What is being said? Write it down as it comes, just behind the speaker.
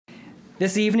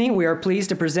This evening, we are pleased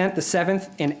to present the 7th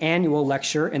and annual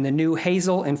lecture in the new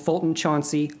Hazel and Fulton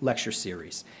Chauncey lecture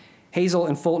series. Hazel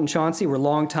and Fulton Chauncey were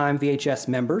longtime VHS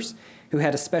members who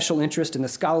had a special interest in the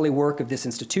scholarly work of this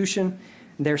institution.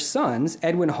 Their sons,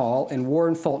 Edwin Hall and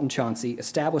Warren Fulton Chauncey,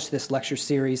 established this lecture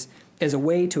series as a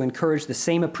way to encourage the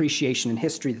same appreciation in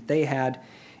history that they had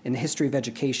in the history of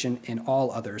education in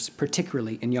all others,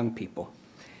 particularly in young people.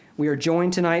 We are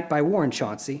joined tonight by Warren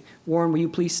Chauncey. Warren, will you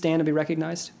please stand and be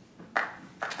recognized?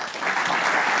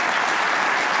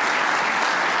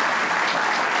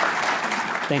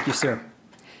 Thank you, sir.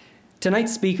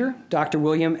 Tonight's speaker, Dr.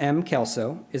 William M.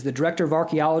 Kelso, is the Director of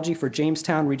Archaeology for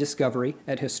Jamestown Rediscovery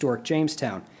at Historic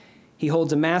Jamestown. He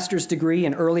holds a master's degree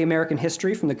in early American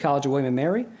history from the College of William and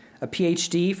Mary, a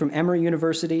PhD from Emory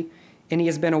University, and he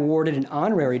has been awarded an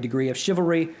honorary degree of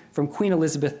chivalry from Queen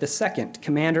Elizabeth II,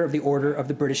 Commander of the Order of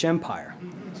the British Empire.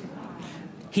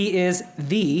 He is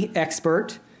the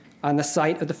expert on the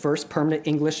site of the first permanent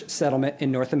English settlement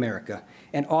in North America,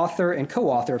 and author and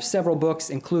co-author of several books,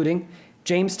 including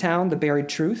Jamestown, The Buried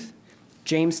Truth,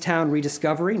 Jamestown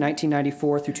Rediscovery,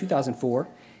 1994 through 2004,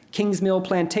 Kingsmill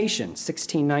Plantation,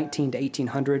 1619 to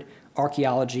 1800,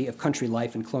 Archaeology of Country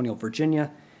Life in Colonial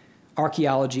Virginia,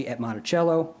 Archaeology at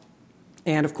Monticello,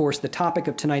 and, of course, the topic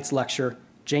of tonight's lecture,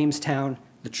 Jamestown,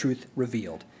 The Truth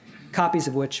Revealed, copies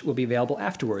of which will be available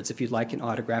afterwards if you'd like an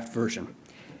autographed version.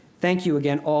 Thank you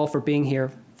again all for being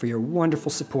here, for your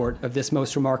wonderful support of this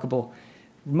most remarkable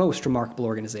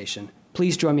organization.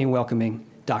 Please join me in welcoming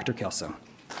Dr. Kelso.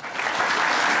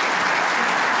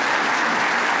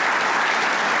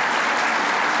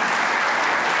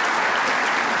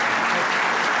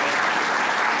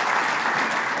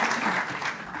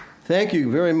 Thank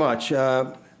you very much.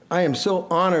 I am so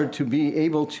honored to be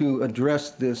able to address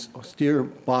this austere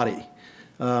body.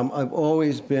 I've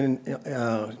always been,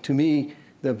 to me,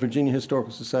 the Virginia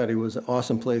Historical Society was an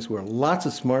awesome place where lots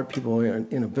of smart people are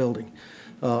in a building.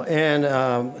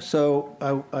 So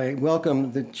I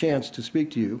welcome the chance to speak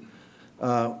to you.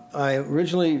 I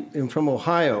originally am from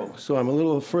Ohio, so I'm a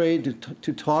little afraid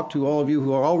to talk to all of you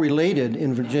who are all related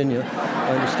in Virginia,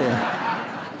 I understand.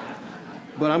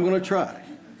 But I'm going to try.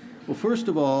 Well, first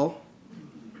of all,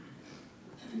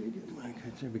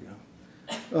 there we go.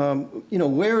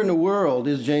 Where in the world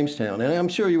is Jamestown? And I'm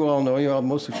sure you all know, you're all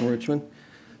mostly from Richmond.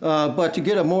 But to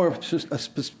get a more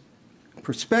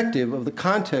perspective of the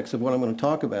context of what I'm going to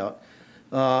talk about,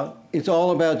 it's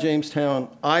all about Jamestown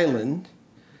Island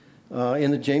in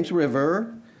the James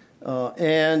River.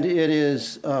 And it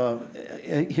is,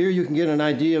 here you can get an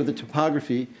idea of the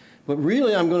topography. But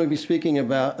really, I'm going to be speaking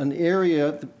about an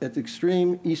area at the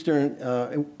extreme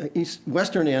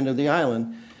western end of the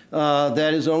island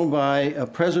that is owned by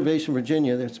Preservation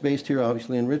Virginia, that's based here,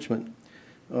 obviously, in Richmond.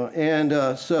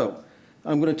 So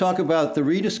I'm going to talk about the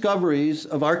rediscoveries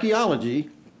of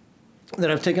archaeology that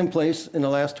have taken place in the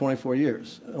last 24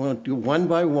 years. I'm going to do one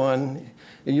by one,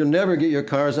 and you'll never get your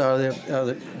cars out of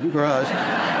the garage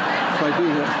if I do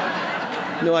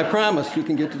that. No, I promise you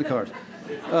can get to the cars.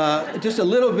 Just a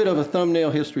little bit of a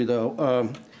thumbnail history, though.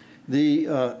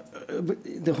 The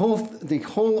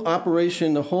whole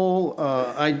operation, the whole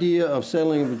idea of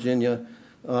settling Virginia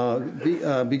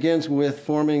begins with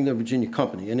forming the Virginia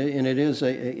Company, and it is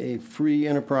a free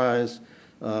enterprise,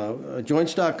 a joint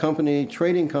stock company,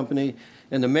 trading company,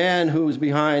 and the man who is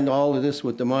behind all of this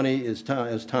with the money is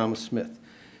Thomas Smith.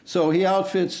 So he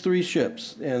outfits 3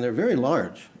 ships, and they're very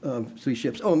large, 3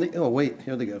 ships. Oh, wait,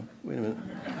 here they go. Wait a minute.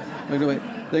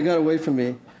 They got away from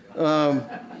me. I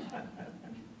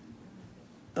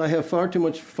have far too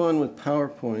much fun with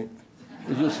PowerPoint,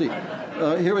 as you'll see.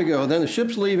 Here we go. Then the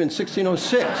ships leave in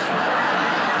 1606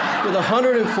 with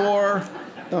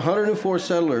 104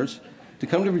 settlers to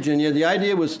come to Virginia. The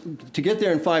idea was to get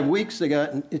there in 5 weeks.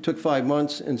 It took 5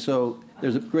 months, and so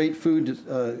there's a great food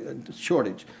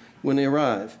shortage when they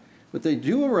arrive. But they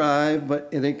do arrive, but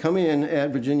they come in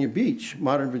at Virginia Beach,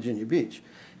 modern Virginia Beach.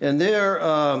 And there,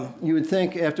 you would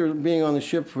think after being on the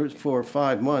ship for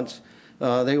 5 months,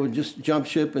 they would just jump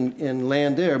ship and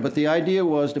land there. But the idea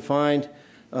was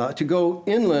to go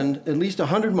inland at least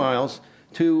 100 miles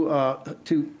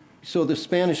so the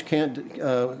Spanish can't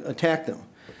attack them.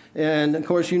 And of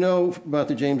course, you know about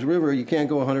the James River, you can't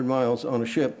go 100 miles on a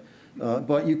ship.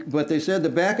 But they said the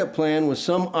backup plan was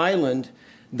some island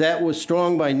that was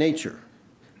strong by nature,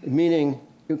 meaning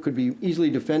it could be easily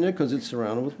defended because it's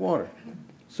surrounded with water.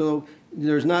 So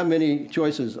there's not many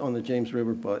choices on the James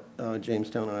River but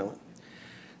Jamestown Island.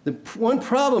 The one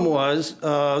problem was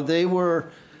they were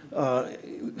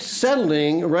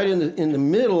settling right in the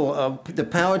middle of the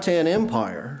Powhatan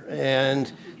Empire,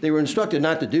 and they were instructed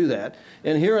not to do that.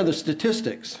 And here are the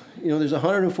statistics. There's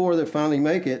 104 that finally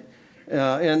make it,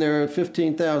 and there are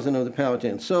 15,000 of the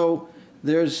Powhatan. So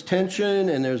there's tension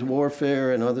and there's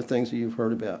warfare and other things that you've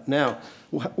heard about. Now,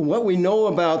 what we know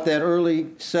about that early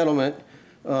settlement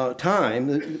time,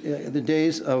 the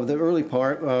days of the early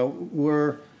part,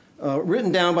 were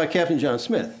written down by Captain John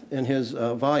Smith in his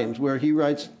volumes, where he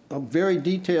writes very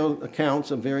detailed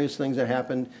accounts of various things that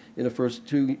happened in the first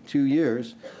two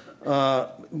years.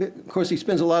 Of course, he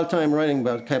spends a lot of time writing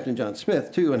about Captain John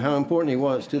Smith, too, and how important he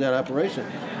was to that operation.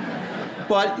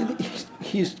 But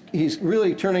he's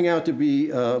really turning out to be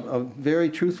a very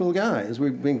truthful guy, as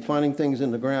we've been finding things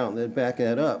in the ground that back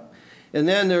that up. And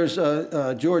then there's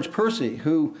George Percy,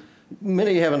 who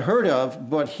many haven't heard of,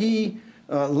 but he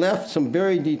left some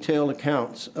very detailed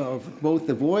accounts of both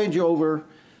the voyage over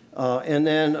and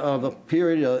then of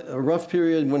a rough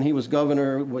period when he was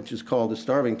governor, which is called the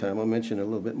Starving Time. I'll mention a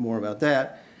little bit more about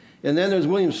that. And then there's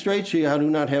William Strachey, I do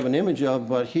not have an image of,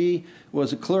 but he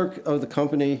was a clerk of the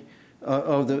company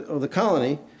of the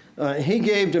colony. He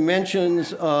gave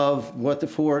dimensions of what the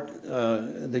fort,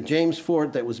 the James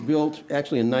Fort that was built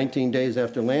actually in 19 days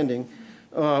after landing,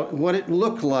 what it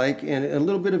looked like, and a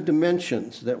little bit of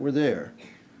dimensions that were there.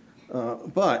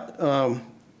 But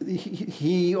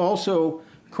he also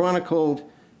chronicled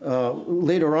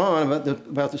later on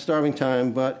about the starving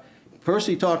time, but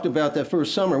Percy talked about that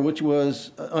first summer, which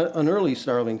was an early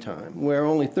starving time, where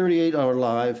only 38 are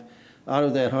alive out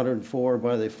of that 104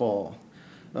 by the fall.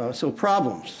 So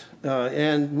problems.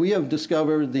 And we have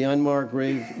discovered the unmarked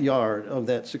graveyard of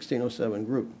that 1607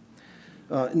 group.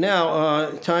 Now,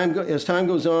 as time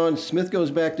goes on, Smith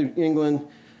goes back to England,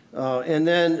 and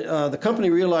then the company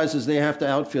realizes they have to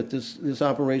outfit this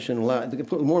operation a lot. They can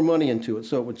put more money into it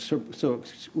so it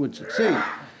would succeed.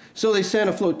 So they sent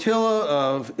a flotilla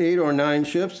of 8 or 9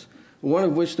 ships, one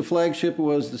of which the flagship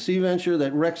was the Sea Venture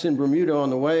that wrecks in Bermuda on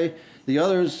the way. The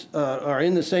others are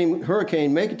in the same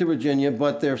hurricane, make it to Virginia,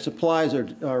 but their supplies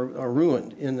are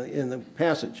ruined in the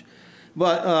passage.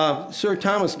 But Sir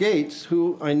Thomas Gates,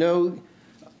 who I know,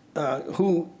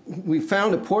 who we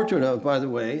found a portrait of, by the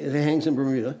way, it hangs in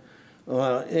Bermuda,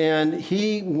 and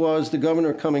he was the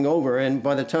governor coming over, and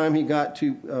by the time he got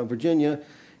to Virginia,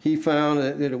 he found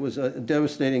that it was a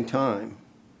devastating time.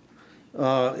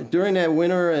 During that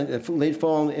winter, and late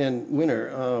fall and winter,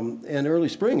 and early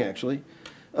spring actually,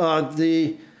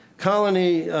 the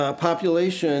colony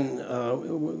population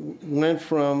went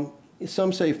from,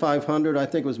 some say 500, I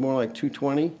think it was more like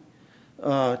 220,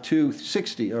 to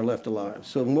 60 are left alive.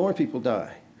 So more people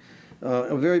die.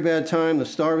 A very bad time, the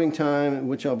starving time,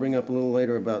 which I'll bring up a little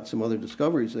later about some other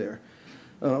discoveries there.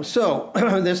 So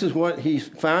this is what he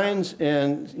finds,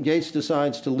 and Gates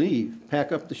decides to leave,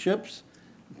 pack up the ships,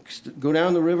 go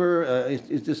down the river.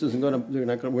 This isn't going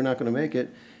to. We're not going to make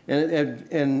it.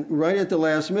 And right at the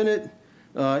last minute,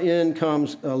 in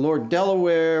comes Lord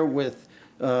Delaware with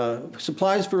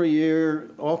supplies for a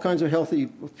year, all kinds of healthy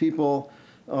people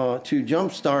to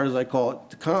jumpstart, as I call it,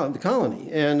 the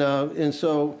colony. And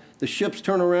so the ships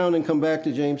turn around and come back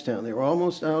to Jamestown. They were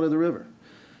almost out of the river.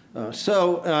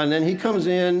 And then he comes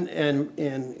in and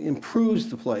improves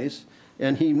the place,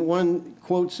 and one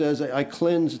quote says, "I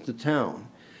cleansed the town."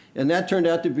 And that turned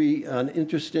out to be an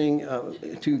interesting,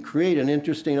 to create an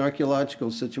interesting archaeological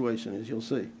situation, as you'll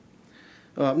see.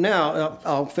 Now,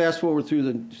 I'll fast forward through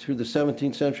the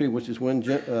 17th century, which is when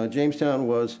Jamestown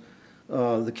was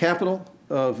the capital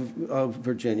of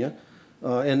Virginia.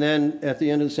 And then at the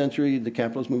end of the century, the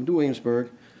capital was moved to Williamsburg.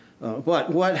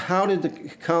 But how did the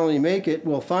colony make it?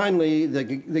 Well, finally,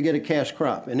 they get a cash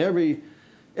crop, and every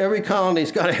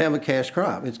colony's got to have a cash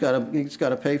crop. It's got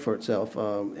to pay for itself,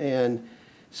 and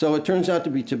so it turns out to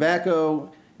be tobacco.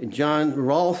 And John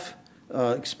Rolfe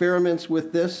experiments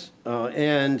with this,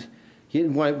 and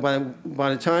by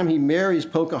the time he marries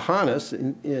Pocahontas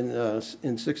in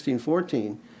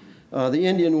 1614, the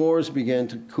Indian Wars began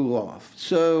to cool off.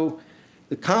 So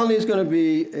the colony is going to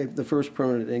be the first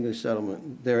permanent English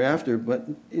settlement thereafter, but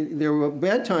there were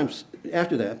bad times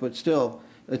after that, but still,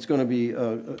 it's going to be,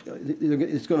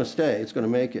 it's going to stay, it's going to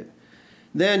make it.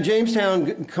 Then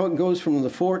Jamestown goes from the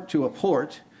fort to a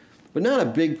port, but not a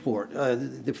big port.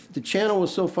 The channel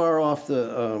was so far off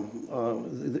the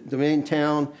main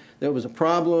town that it was a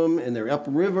problem, and they're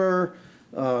upriver,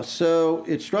 so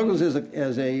it struggles as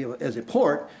a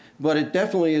port. But it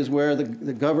definitely is where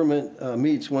the government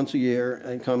meets once a year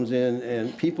and comes in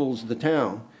and peoples the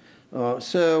town.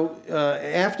 So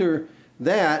after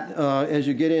that, as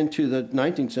you get into the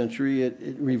 19th century,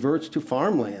 it reverts to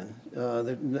farmland.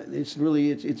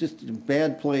 It's just a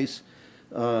bad place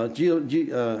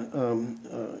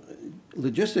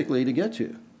logistically to get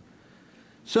to.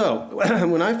 So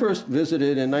when I first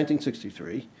visited in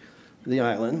 1963, the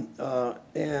island,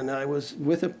 and I was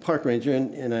with a park ranger,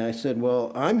 and I said,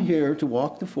 well, I'm here to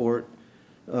walk the fort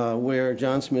where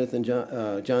John Smith and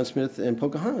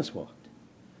Pocahontas walked.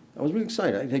 I was really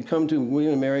excited. I had come to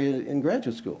William and Mary in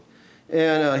graduate school.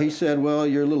 And he said, well,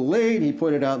 you're a little late. He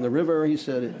pointed out in the river. He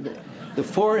said, the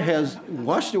fort has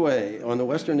washed away on the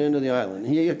western end of the island.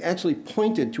 He actually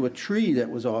pointed to a tree that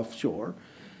was offshore,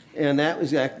 and that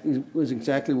was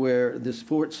exactly where this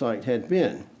fort site had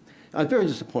been. I was very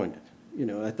disappointed.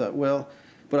 I thought, well,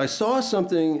 but I saw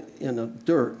something in the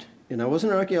dirt, and I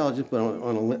wasn't an archaeologist, but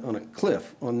on a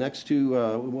cliff next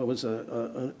to what was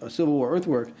a Civil War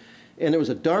earthwork, and there was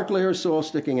a dark layer of soil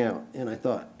sticking out, and I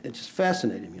thought, it just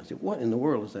fascinated me. I said, what in the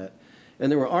world is that?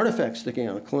 And there were artifacts sticking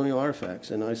out, colonial artifacts,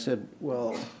 and I said,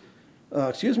 well,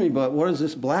 excuse me, but what is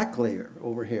this black layer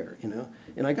over here,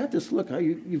 And I got this look.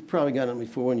 You've probably gotten it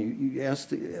before when you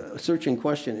asked a searching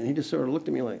question, and he just sort of looked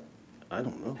at me like, I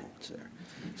don't know what's there.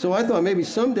 So I thought maybe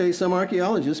someday some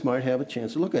archaeologists might have a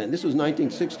chance to look at it. This was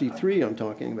 1963 I'm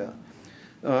talking about.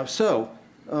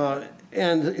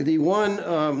 And the one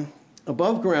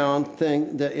above ground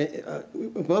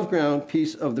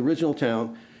piece of the original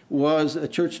town was a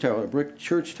church tower, a brick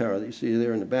church tower that you see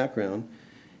there in the background.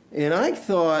 And I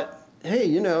thought, hey,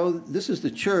 this is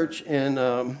the church, and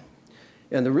the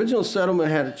original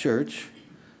settlement had a church.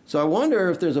 So I wonder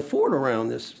if there's a fort around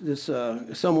this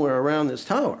somewhere around this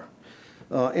tower.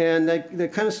 And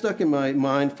that kind of stuck in my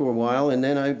mind for a while, and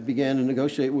then I began to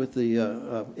negotiate with the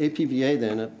APVA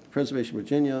then at Preservation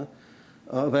Virginia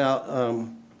about,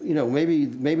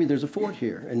 maybe there's a fort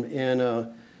here.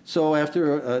 And so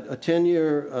after a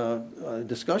 10-year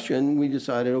discussion, we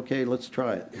decided, okay, let's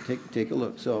try it, take a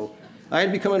look. So I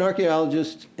had become an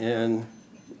archaeologist, and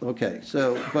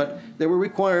but there were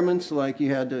requirements, like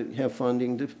you had to have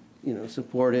funding to,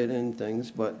 support it and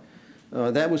things, but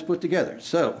that was put together.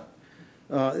 So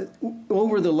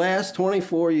over the last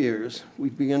 24 years, we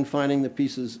began finding the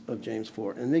pieces of James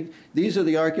Fort, and these are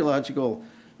the archaeological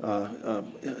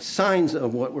signs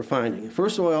of what we're finding.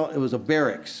 First of all, it was a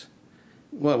barracks.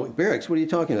 Well, barracks, what are you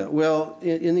talking about? Well,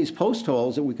 in these post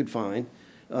holes that we could find,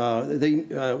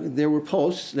 there were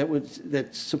posts that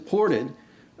supported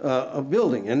a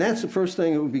building, and that's the first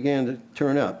thing that we began to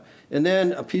turn up. And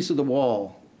then a piece of the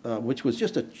wall, which was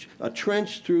just a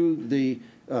trench through the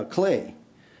clay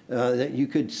that you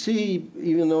could see,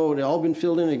 even though it had all been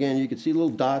filled in again, you could see little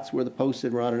dots where the posts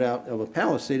had rotted out of a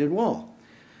palisaded wall.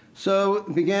 So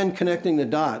began connecting the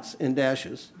dots and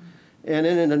dashes. And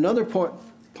then in another part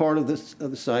of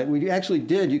the site, we actually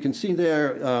did, you can see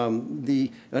there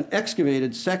an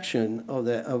excavated section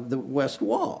of the west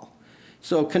wall.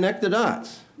 So connect the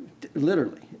dots,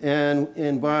 literally.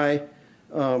 And by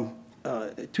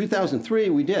 2003,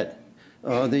 we did.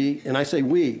 And I say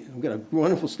we, I've got a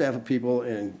wonderful staff of people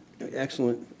and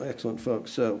excellent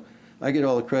folks. So I get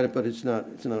all the credit, but it's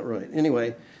not right.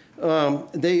 Anyway,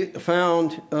 they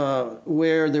found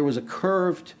where there was a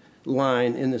curved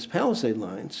line in this palisade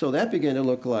line. So that began to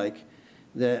look like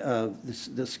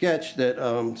the sketch that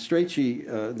Strachey,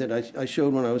 that I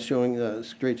showed when I was showing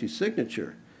Strachey's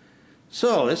signature.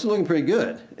 So this is looking pretty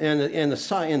good. And the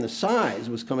size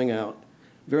was coming out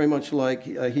very much like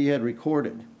he had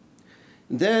recorded.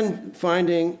 Then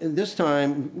finding, this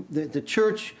time, the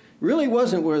church really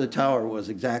wasn't where the tower was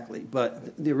exactly,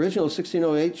 but the original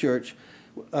 1608 church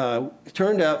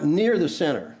turned out near the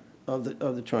center of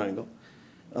the triangle.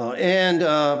 And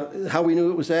how we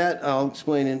knew it was that, I'll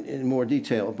explain in more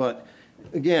detail. But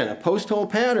again, a post hole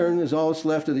pattern is all that's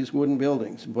left of these wooden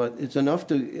buildings, but it's enough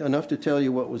to tell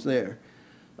you what was there.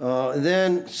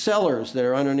 Then cellars that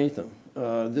are underneath them.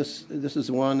 This is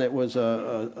one that was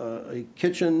a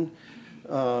kitchen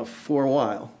for a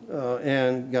while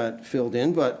and got filled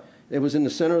in, but it was in the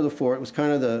center of the fort. It was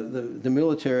kind of the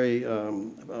military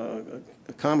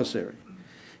commissary.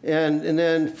 And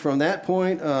then from that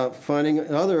point,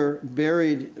 finding other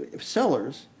buried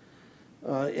cellars,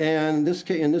 and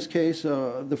in this case,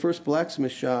 the first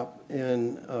blacksmith shop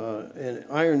and an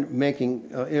iron making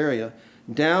area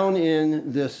down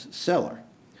in this cellar.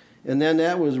 And then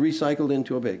that was recycled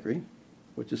into a bakery,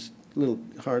 which is a little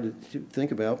hard to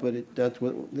think about, but that's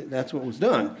what was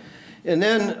done. And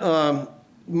then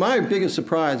my biggest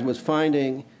surprise was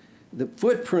finding the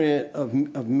footprint of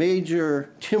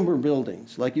major timber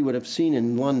buildings, like you would have seen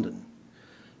in London,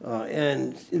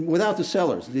 and without the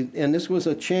cellars. And this was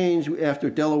a change after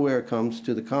Delaware comes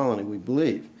to the colony, we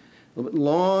believe.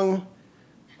 Long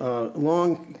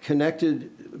long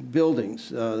connected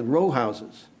buildings, row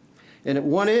houses. And at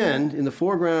one end, in the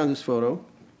foreground of this photo,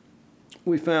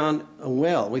 we found a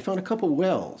well. We found a couple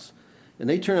wells. And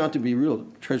they turn out to be real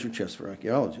treasure chests for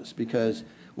archaeologists, because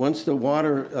once the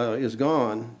water is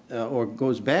gone or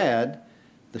goes bad,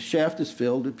 the shaft is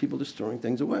filled with people just throwing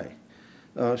things away.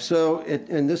 So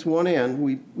in this one end,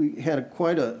 we had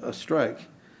quite a strike.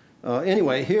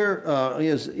 Anyway, here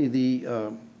is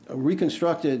the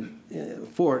reconstructed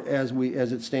fort as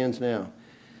it stands now.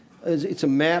 It's a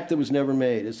map that was never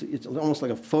made. It's almost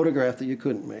like a photograph that you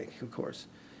couldn't make, of course.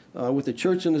 With the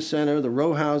church in the center, the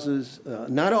row houses.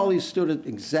 Not all these stood at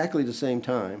exactly the same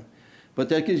time, but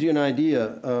that gives you an idea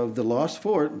of the lost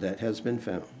fort that has been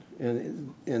found.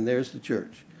 And there's the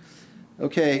church.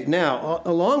 Okay, now,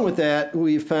 along with that,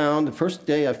 we found, the first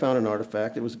day I found an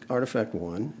artifact. It was artifact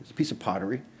 1. It's a piece of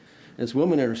pottery. And this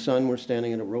woman and her son were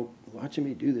standing in a rope watching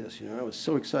me do this. I was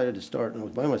so excited to start, and I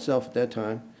was by myself at that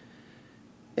time.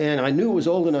 And I knew it was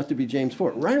old enough to be James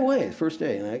Fort right away, the first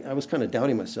day. And I was kind of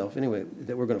doubting myself anyway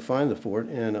that we're going to find the fort.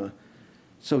 And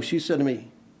so she said to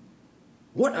me,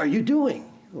 "What are you doing?"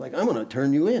 Like, "I'm going to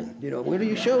turn you in. What are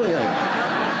you showing?"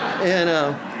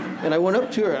 And I went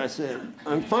up to her. I said,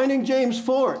 "I'm finding James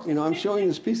Fort. I'm showing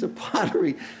this piece of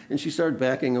pottery." And she started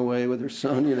backing away with her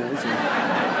son.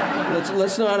 So,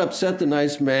 let's not upset the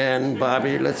nice man,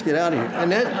 Bobby. Let's get out of here. And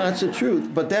that's the truth.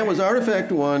 But that was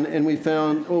artifact 1, and we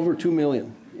found over 2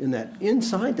 million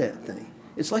inside that thing.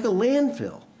 It's like a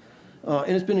landfill.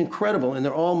 And it's been incredible, and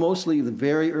they're all mostly the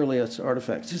very earliest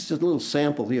artifacts. Just a little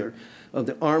sample here of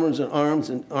the arms and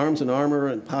armor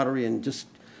and pottery, and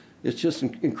it's just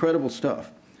incredible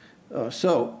stuff.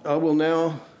 So I will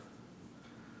now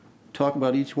talk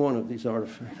about each one of these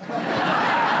artifacts.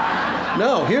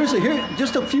 No, here's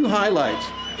just a few highlights,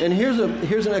 and here's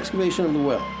an excavation of a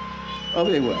well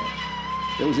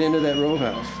that was into that row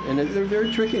house, and they're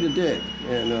very tricky to dig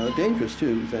and dangerous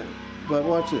too. But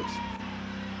watch this.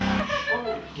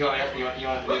 You want to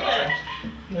do that?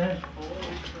 Yeah.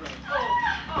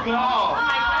 Oh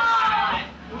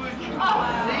my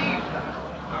God!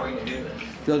 How are we going to do this?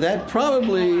 So that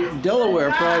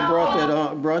Delaware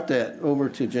brought that over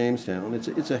to Jamestown.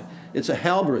 It's a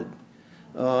halberd,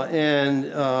 and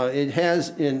it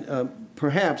has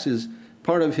perhaps is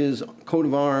part of his coat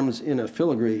of arms in a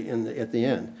filigree at the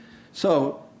end.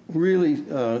 So really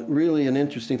an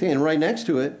interesting thing. And right next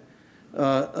to it,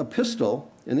 a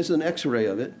pistol, and this is an X-ray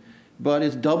of it, but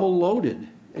it's double loaded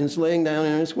and it's laying down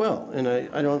in its well. And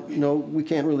I don't know, we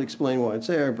can't really explain why it's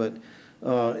there, but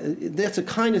that's the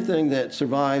kind of thing that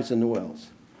survives in the wells.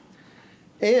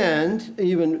 And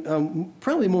even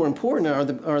probably more important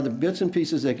are the bits and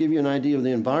pieces that give you an idea of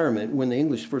the environment when the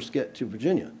English first get to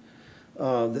Virginia.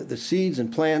 The seeds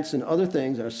and plants and other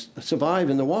things survive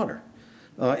in the water.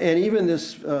 And even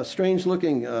this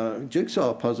strange-looking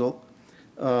jigsaw puzzle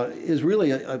is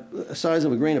really a size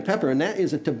of a grain of pepper, and that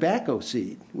is a tobacco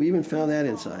seed. We even found that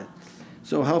inside.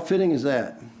 So how fitting is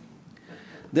that?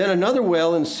 Then another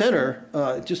well in the center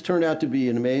just turned out to be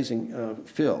an amazing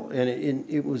fill. And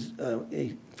it was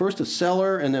first a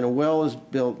cellar, and then a well is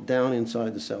built down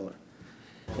inside the cellar.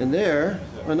 And there,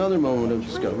 another moment of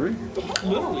discovery.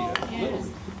 Yes.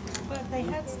 But they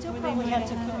had still probably had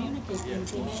to communicate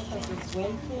things because of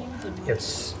weigh things and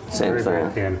It's Same very, very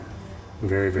thing. thin.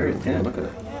 Very, very Yeah, thin. look at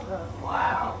it.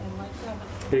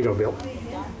 Here you go, Bill.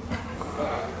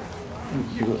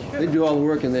 They do all the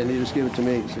work, and then they just give it to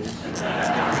me. See?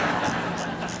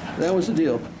 That was the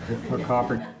deal. Or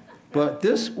copper. But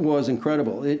this was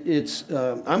incredible.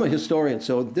 I'm a historian,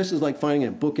 so this is like finding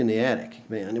a book in the attic,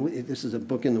 man. This is a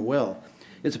book in the well.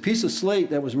 It's a piece of slate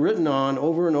that was written on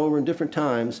over and over in different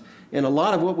times, and a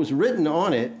lot of what was written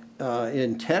on it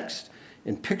in text,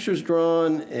 in pictures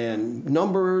drawn, and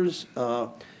numbers,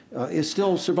 it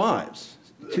still survives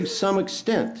to some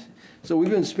extent. So we've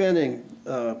been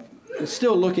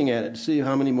still looking at it to see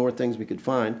how many more things we could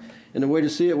find. And the way to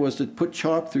see it was to put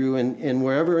chalk through, and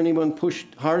wherever anyone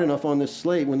pushed hard enough on this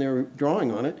slate when they were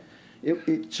drawing on it,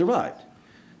 it survived.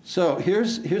 So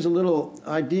here's a little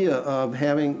idea of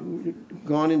having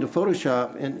gone into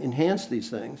Photoshop and enhanced these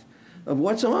things, of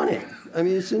what's on it. I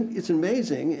mean, it's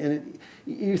amazing, and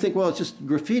you think, well, it's just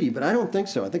graffiti, but I don't think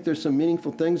so. I think there's some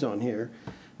meaningful things on here,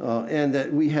 and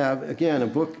that we have, again, a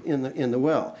book in the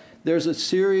well. There's a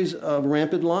series of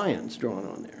rampant lions drawn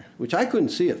on there, which I couldn't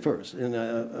see at first. And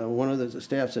one of the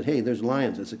staff said, "Hey, there's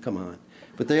lions." I said, "Come on."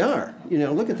 But they are.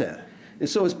 Look at that. And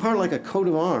so it's part of like a coat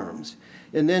of arms.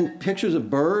 And then pictures of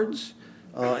birds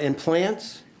and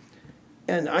plants.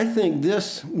 And I think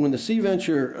this, when the Sea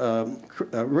Venture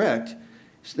wrecked,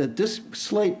 that this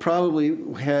slate probably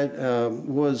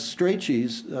was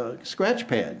Strachey's scratch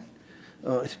pad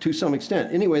to some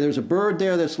extent. Anyway, there's a bird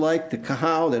there that's like the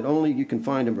cahau that only you can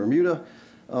find in Bermuda.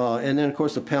 And then, of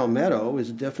course, the palmetto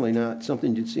is definitely not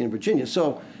something you'd see in Virginia.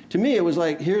 So to me, it was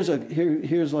like, here's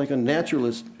like a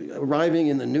naturalist arriving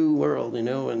in the new world,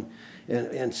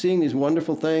 and seeing these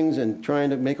wonderful things and trying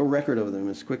to make a record of them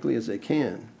as quickly as they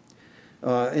can.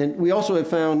 And we also have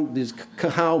found these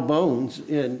cahau bones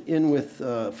in with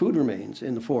food remains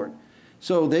in the fort.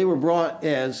 So they were brought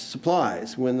as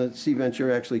supplies when the Sea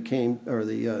Venture actually came, or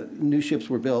the new ships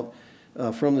were built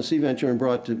from the Sea Venture and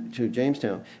brought to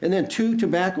Jamestown. And then 2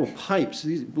 tobacco pipes.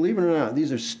 These, believe it or not,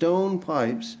 these are stone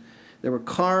pipes that were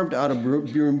carved out of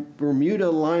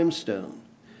Bermuda limestone.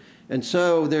 And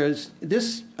so there's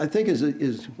this, I think, is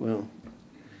the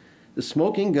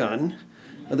smoking gun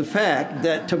of the fact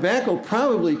that tobacco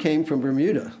probably came from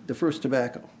Bermuda, the first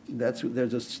tobacco.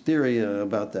 There's a theory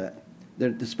about that.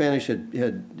 The Spanish had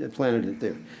planted it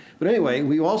there. But anyway,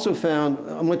 we also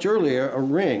found much earlier a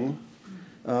ring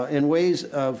and ways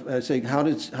of saying how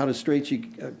does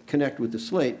Strachey connect with the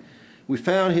slate. We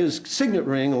found his signet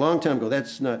ring a long time ago.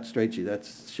 That's not Strachey,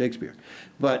 that's Shakespeare.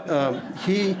 But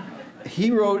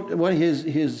he wrote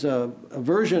his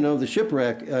version of the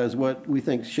shipwreck as what we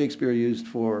think Shakespeare used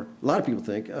for, a lot of people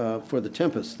think, for the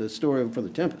Tempest, the story for the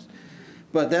Tempest.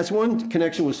 But that's one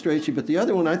connection with Strachey. But the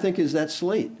other one, I think, is that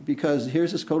slate, because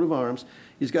here's his coat of arms.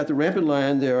 He's got the rampant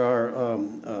lion. There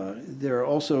are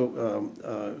also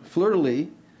fleur-de-lis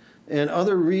and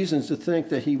other reasons to think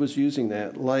that he was using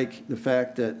that, like the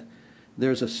fact that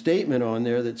there's a statement on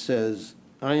there that says,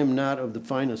 "I am not of the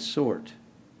finest sort."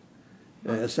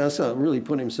 That's not really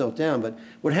putting himself down. But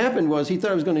what happened was he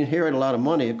thought he was going to inherit a lot of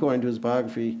money, according to his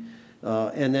biography.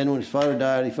 And then when his father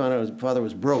died, he found out his father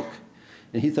was broke.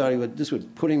 And he thought this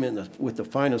would put him with the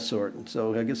finest sort. And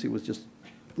so I guess he was just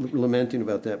lamenting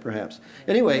about that, perhaps.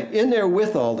 Anyway, in there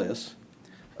with all this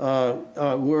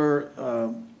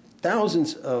were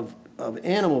thousands of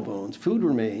animal bones, food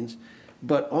remains,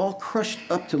 but all crushed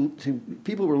up to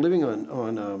people were living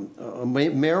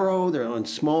on marrow. They're on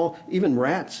small, even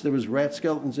rats. There was rat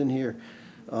skeletons in here.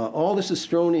 All this is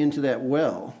thrown into that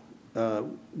well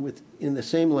in the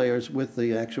same layers with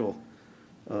the actual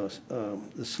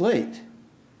the slate.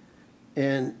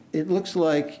 And it looks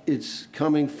like it's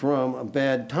coming from a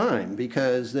bad time,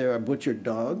 because there are butchered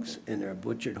dogs and there are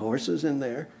butchered horses in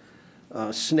there,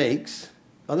 snakes,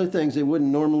 other things that wouldn't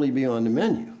normally be on the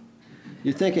menu.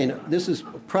 You're thinking, this is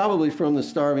probably from the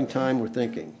starving time, we're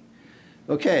thinking.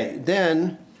 Okay,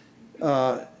 then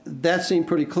that seemed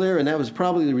pretty clear, and that was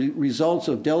probably the results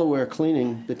of Delaware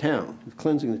cleansing the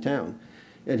town.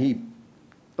 And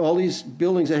all these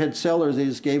buildings that had cellars, they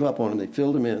just gave up on them. They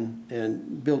filled them in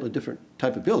and built a different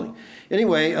type of building.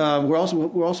 Anyway, we're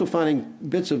also finding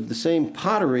bits of the same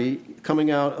pottery coming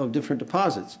out of different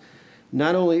deposits.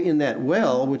 Not only in that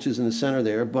well, which is in the center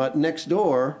there, but next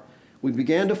door, we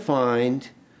began to find,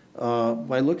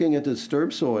 by looking at the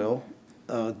disturbed soil,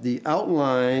 the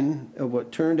outline of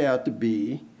what turned out to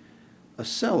be a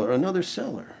cellar, another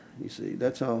cellar. You see,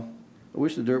 that's how, I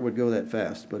wish the dirt would go that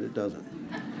fast, but it doesn't.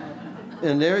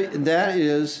 And that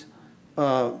is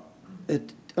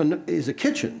a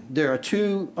kitchen. There are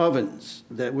 2 ovens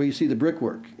where you see the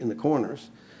brickwork in the corners.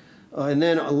 And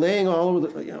then laying all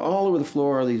over the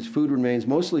floor are these food remains,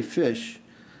 mostly fish,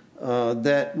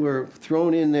 that were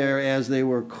thrown in there as they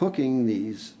were cooking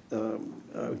these,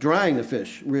 drying the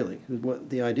fish, really, is what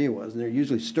the idea was. And they're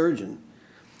usually sturgeon.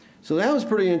 So that was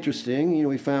pretty interesting.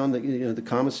 We found that, the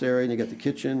commissary, and you got the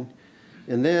kitchen.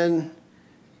 And then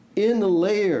in the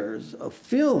layers of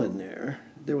fill in there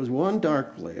was one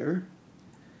dark layer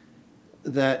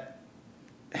that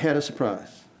had a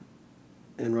surprise.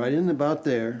 And right in about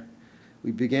there,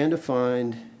 we began to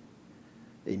find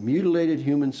a mutilated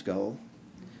human skull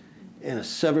and a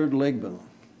severed leg bone.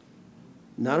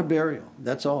 Not a burial,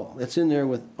 that's all. That's in there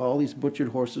with all these butchered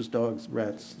horses, dogs,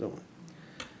 rats, so on.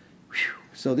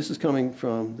 So this is coming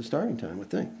from the starving time, I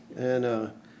think.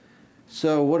 And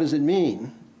so what does it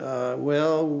mean?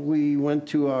 Well, we went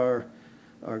to our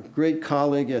great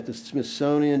colleague at the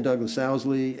Smithsonian, Douglas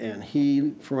Owsley, and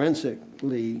he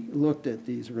forensically looked at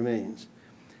these remains.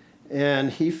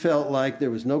 And he felt like there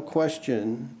was no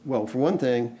question, well, for one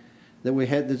thing, that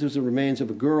this was the remains of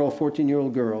a girl,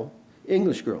 14-year-old girl,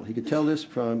 English girl. He could tell this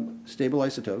from stable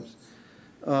isotopes,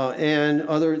 and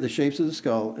the shapes of the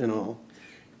skull and all.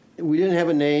 We didn't have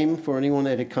a name for anyone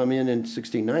that had come in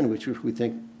 1690, which we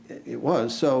think it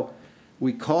was. So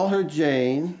we call her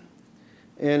Jane,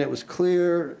 and it was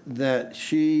clear that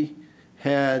she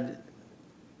had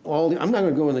I'm not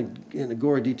going to go into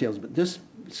gory details, but this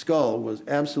skull was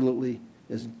absolutely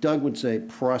as Doug would say,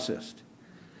 processed.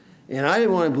 And I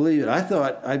didn't want to believe it. I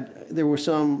thought there were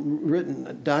some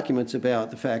written documents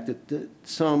about the fact that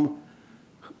some,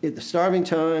 at the starving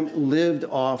time, lived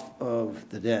off of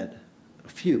the dead, a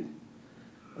few,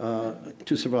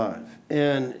 to survive.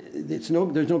 And there's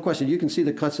no question. You can see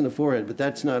the cuts in the forehead, but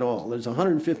that's not all. There's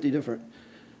 150 different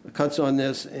cuts on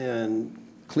this and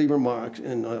cleaver marks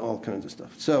and all kinds of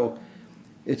stuff. So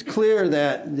it's clear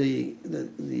that the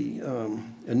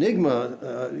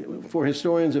enigma for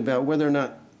historians about whether or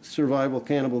not survival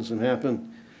cannibalism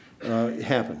happened,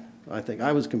 happened, I think.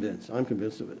 I was convinced. I'm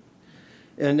convinced of it.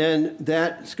 And then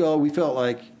that skull, we felt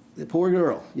like, the poor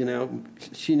girl,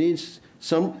 she needs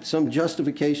some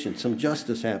justification, some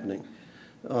justice happening.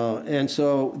 And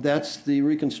so that's the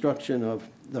reconstruction of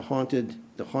the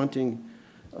haunting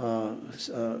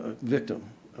victim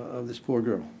of this poor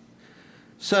girl.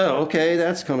 So, okay,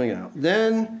 that's coming out.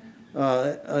 Then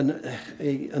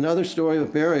another story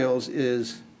of burials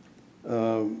is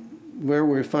where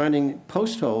we're finding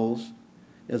post holes,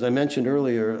 as I mentioned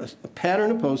earlier, a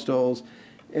pattern of post holes.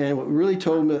 And what really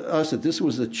told us that this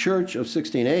was the church of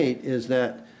 1608 is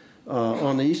that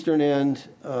on the eastern end,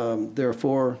 there are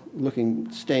four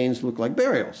stains look like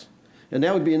burials. And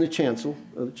that would be in the chancel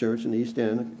of the church in the east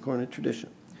end, according to tradition.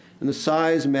 And the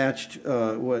size matched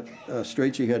what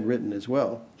Strachey had written as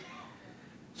well.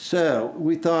 So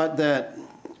we thought that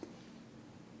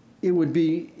it would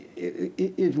be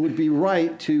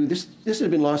right to, this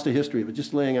had been lost to history, but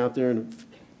just laying out there in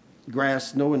the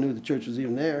grass, no one knew the church was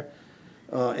even there.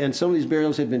 And some of these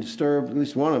burials had been disturbed, at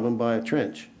least one of them, by a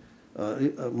trench,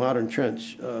 a modern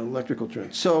trench, electrical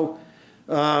trench. So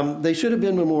they should have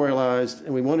been memorialized,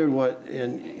 and we wondered what,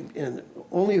 and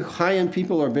only high-end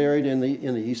people are buried in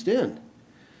the East End.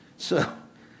 So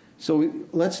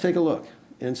let's take a look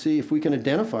and see if we can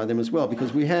identify them as well,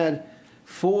 because we had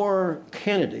 4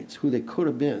 candidates who they could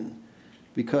have been,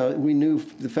 because we knew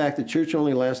the fact that church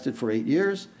only lasted for 8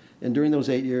 years, and during those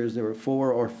 8 years there were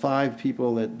 4 or 5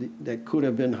 people that could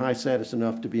have been high status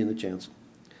enough to be in the chancel.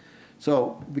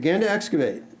 So began to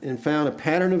excavate and found a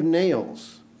pattern of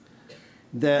nails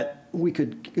that we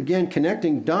could, again,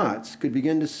 connecting dots, could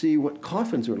begin to see what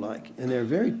coffins were like, and they're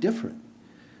very different.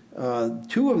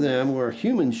 2 of them were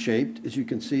human-shaped. As you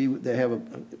can see, they have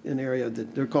an area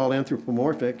that they're called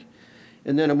anthropomorphic,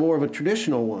 and then a more of a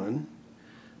traditional one,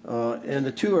 and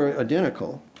the 2 are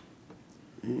identical.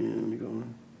 And let me go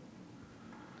on.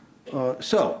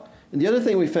 And the other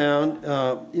thing we found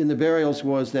in the burials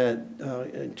was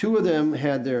that 2 of them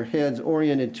had their heads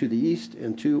oriented to the east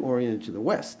and 2 oriented to the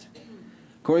west.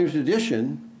 According to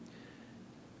tradition,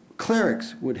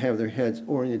 clerics would have their heads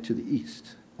oriented to the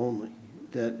east only,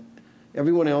 that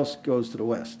everyone else goes to the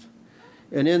west.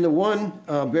 And in the one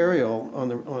burial on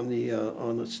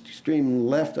the extreme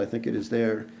left, I think it is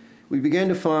there, we began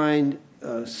to find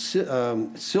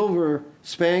silver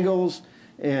spangles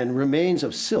and remains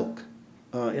of silk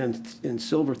and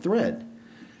silver thread.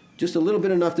 Just a little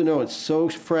bit enough to know it's so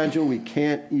fragile we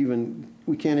can't even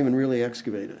really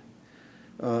excavate it.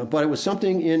 But it was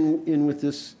something in with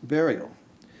this burial,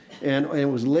 and it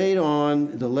was laid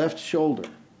on the left shoulder,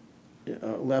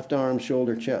 left arm,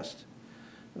 shoulder, chest,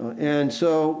 and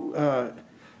so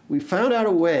we found out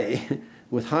a way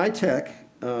with high tech,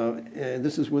 and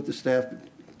this is what the staff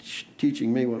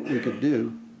teaching me what we could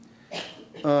do.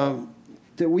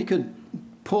 That we could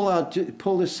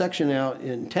pull this section out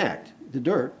intact, the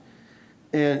dirt,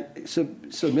 and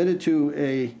submit it to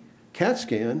a CAT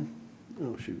scan.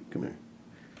 Oh shoot, come here.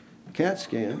 CAT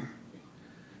scan,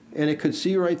 and it could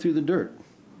see right through the dirt.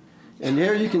 And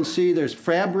there you can see there's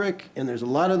fabric, and there's a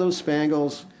lot of those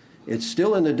spangles. It's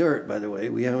still in the dirt, by the way.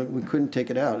 We couldn't take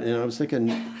it out. And I was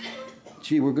thinking,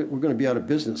 gee, we're going to be out of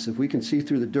business if we can see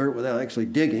through the dirt without actually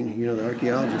digging. The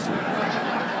archaeologists.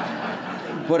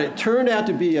 But it turned out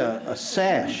to be a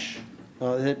sash,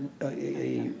 an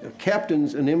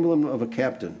emblem of a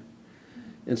captain.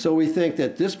 And so we think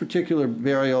that this particular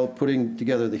burial, putting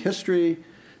together the history,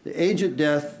 the age at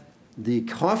death, the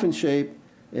coffin shape,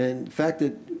 and the fact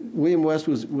that William West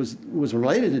was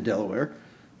related to Delaware,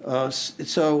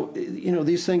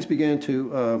 these things began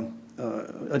to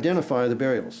identify the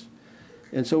burials.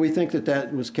 And so we think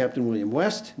that was Captain William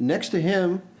West. Next to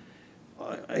him,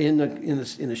 in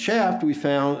the shaft, we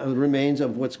found the remains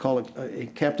of what's called a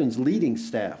captain's leading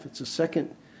staff. It's the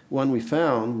second one we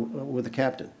found with a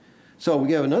captain. So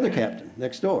we have another captain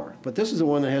next door, but this is the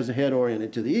one that has the head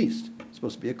oriented to the east. It's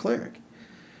supposed to be a cleric.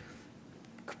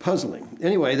 Puzzling.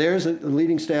 Anyway, there's a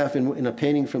leading staff in a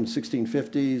painting from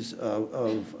 1650s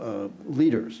of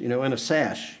leaders, and a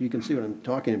sash. You can see what I'm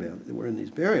talking about. We're in these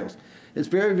burials. It's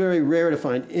very, very rare to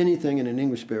find anything in an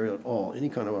English burial at all, any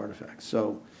kind of artifact.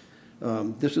 So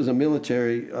this was a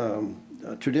military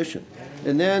tradition.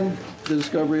 And then the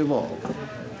discovery evolved.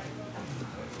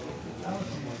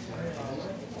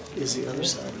 Is the other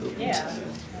side open? Yeah.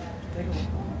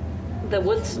 The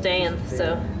wood stand,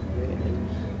 so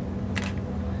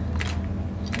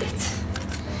it's,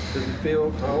 Does it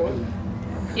feel hollow?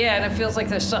 yeah, and it feels like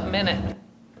there's something in it.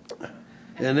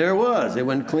 And there it was. It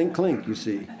went clink, clink, you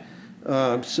see.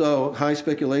 So high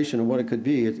speculation of what it could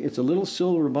be. It's a little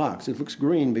silver box. It looks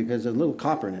green because there's a little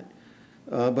copper in it.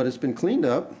 But it's been cleaned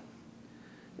up,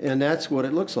 and that's what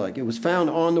it looks like. It was found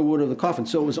on the wood of the coffin.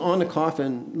 So it was on the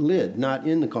coffin lid, not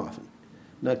in the coffin,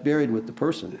 not buried with the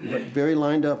person, but very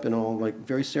lined up and all, like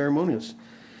very ceremonious.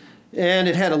 And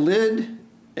it had a lid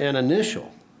and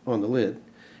initial on the lid.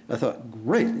 I thought,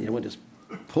 great, we'll just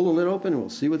pull the lid open and we'll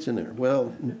see what's in there.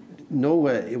 Well, no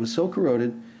way. It was so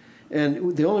corroded.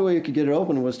 And the only way you could get it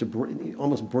open was to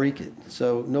almost break it.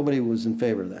 So nobody was in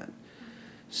favor of that.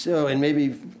 So, and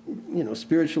maybe,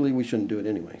 spiritually we shouldn't do it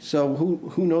anyway. So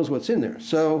who knows what's in there?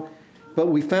 So, but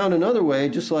we found another way,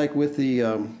 just like with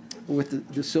the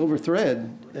silver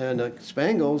thread and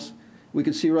spangles, we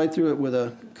could see right through it with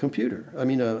a computer. I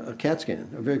mean, a CAT scan,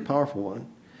 a very powerful one.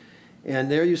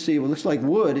 And there you see what looks like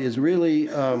wood is really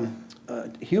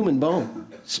human bone,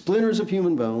 splinters of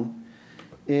human bone,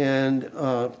 and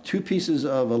 2 pieces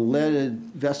of a leaded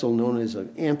vessel known as an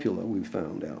ampulla we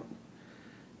found out.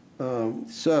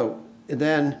 So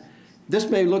then this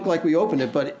may look like we opened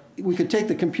it, but we could take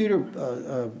the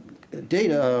computer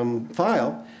data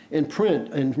file and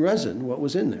print in resin what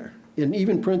was in there, and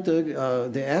even print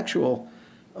the actual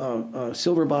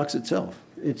silver box itself.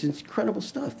 It's incredible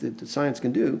stuff that science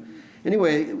can do.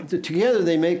 Anyway, together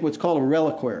they make what's called a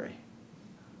reliquary.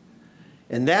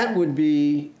 And that would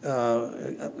be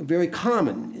very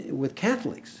common with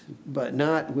Catholics, but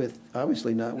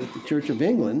obviously not with the Church of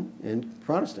England and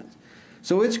Protestants.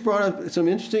 So it's brought up some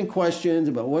interesting questions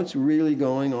about what's really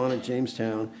going on at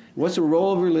Jamestown, what's the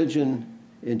role of religion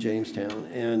in Jamestown,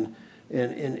 and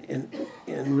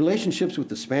relationships with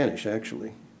the Spanish,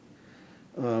 actually,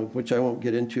 which I won't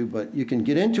get into, but you can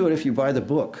get into it if you buy the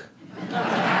book.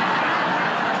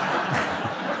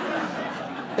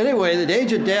 Anyway, the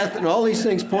age of death and all these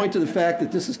things point to the fact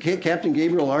that this is Captain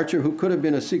Gabriel Archer, who could have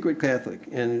been a secret Catholic.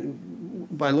 And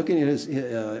by looking at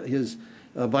his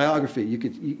biography, you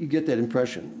get that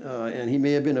impression. And he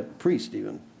may have been a priest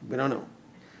even. We don't know.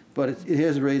 But it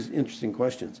has raised interesting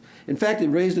questions. In fact, it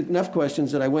raised enough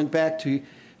questions that I went back to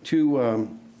the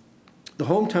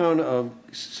hometown of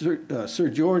Sir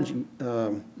George,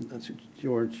 not Sir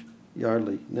George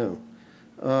Yardley, no.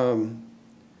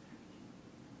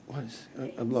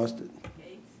 I've lost it.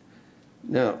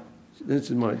 Now, this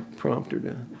is my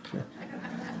prompter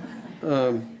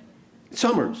now.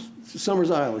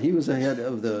 Summers Island. He was the head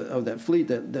of that fleet,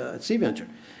 that Sea Venture.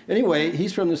 Anyway,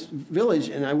 he's from this village,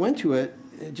 and I went to it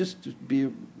just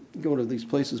to go to these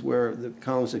places where the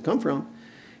colonists had come from.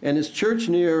 And this church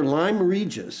near Lyme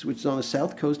Regis, which is on the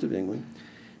south coast of England,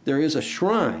 there is a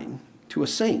shrine to a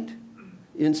saint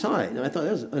inside. And I thought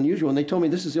that was unusual. And they told me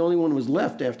this is the only one that was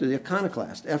left after the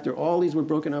iconoclast. After all these were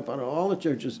broken up out of all the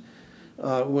churches,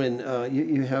 when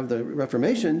you have the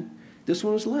Reformation, this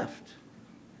one was left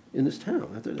in this town.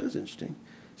 I thought that was interesting.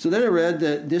 So then I read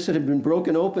that this had been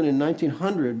broken open in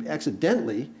 1900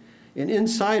 accidentally, and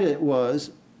inside it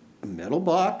was a metal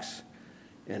box,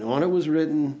 and on it was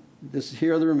written,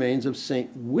 here are the remains of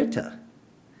St. Witta.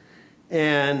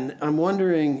 And I'm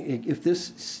wondering if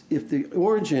the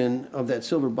origin of that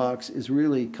silver box is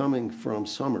really coming from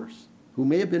Summers, who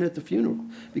may have been at the funeral.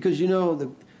 Because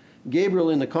the Gabriel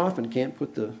in the coffin can't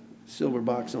put the silver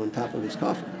box on top of his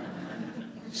coffin.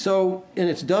 So, and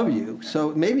it's W,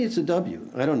 so maybe it's a W,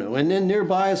 I don't know. And then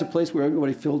nearby is a place where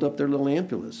everybody filled up their little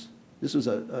ampullas. This was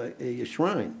a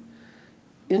shrine.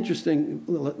 Interesting,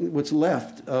 what's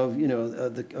left of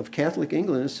Catholic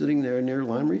England is sitting there near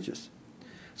Lyme Regis.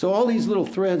 So all these little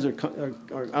threads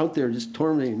are out there just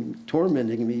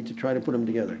tormenting me to try to put them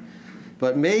together.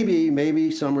 But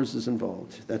maybe Summers is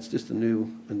involved. That's just a new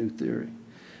theory.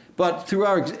 But through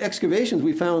our excavations,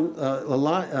 we found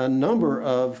a number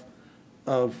of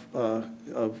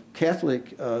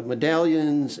Catholic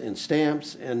medallions and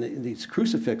stamps and these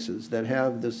crucifixes that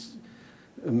have this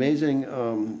amazing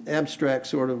abstract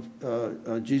sort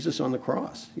of Jesus on the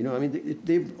cross.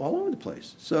 They're all over the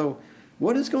place. So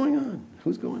what is going on?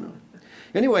 Who's going on?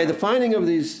 Anyway, the finding of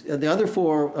these, the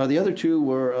other two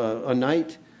were a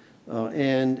knight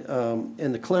and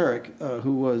the cleric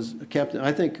who was a captain.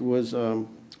 I think was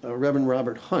Reverend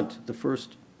Robert Hunt, the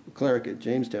first cleric at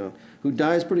Jamestown, who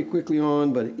dies pretty quickly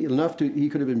on, but enough to he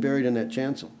could have been buried in that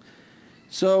chancel.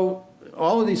 So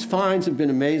all of these finds have been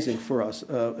amazing for us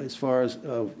as far as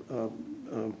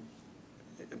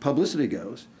publicity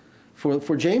goes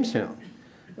for Jamestown.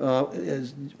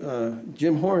 As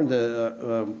Jim Horn,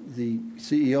 the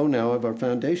CEO now of our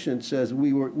foundation, says,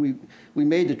 we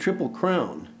made the Triple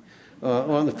Crown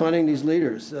on the finding these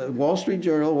leaders. Wall Street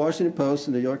Journal, Washington Post,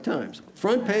 and the New York Times.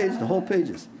 Front page, the whole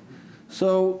pages.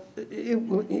 So,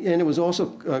 it was also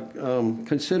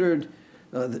considered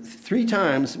 3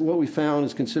 times what we found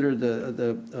is considered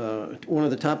one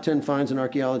of the top 10 finds in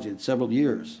archaeology in several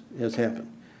years has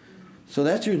happened. So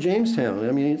that's your Jamestown.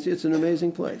 I mean, it's an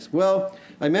amazing place. Well,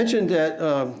 I mentioned that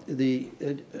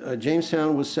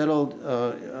Jamestown was settled,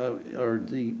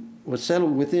 was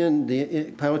settled within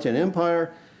the Powhatan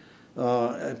Empire.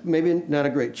 Maybe not a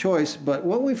great choice, but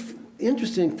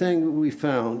interesting thing we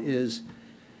found is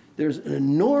there's an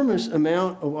enormous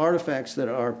amount of artifacts that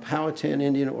are Powhatan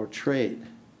Indian or trade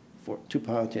to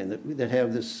Powhatan that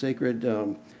have this sacred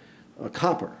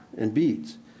copper and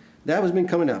beads. That has been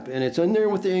coming up, and it's in there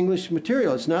with the English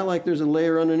material. It's not like there's a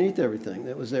layer underneath everything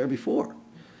that was there before.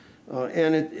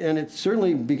 And it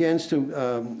certainly begins to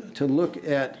look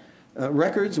at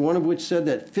records, one of which said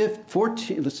that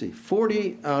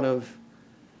 40 out of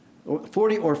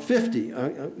 40 or 50,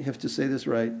 I have to say this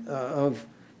right, of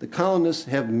the colonists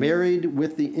have married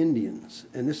with the Indians.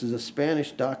 And this is a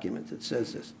Spanish document that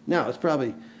says this. Now, it's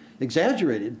probably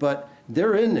exaggerated, but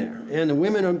they're in there. And the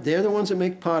women, they're the ones that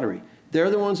make pottery. They're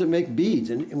the ones that make beads.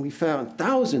 And we found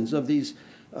thousands of these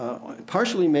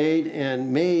partially made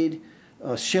and made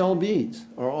shell beads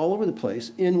are all over the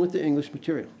place in with the English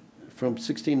material from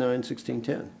 1609,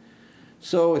 1610.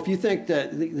 So if you think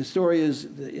that the story is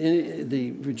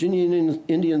the Virginian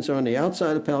Indians are on the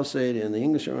outside of Palisade and the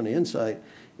English are on the inside,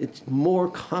 it's more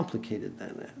complicated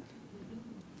than that.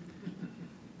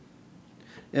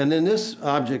 And then this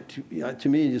object, to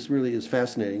me, just really is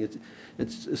fascinating.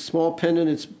 It's a small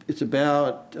pendant. It's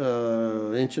about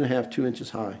 1.5 inches, 2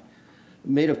 inches high,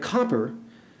 made of copper,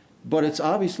 but it's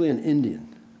obviously an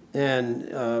Indian. And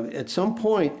at some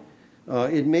point,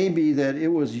 it may be that it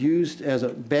was used as a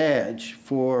badge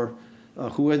for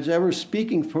whoever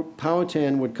speaking for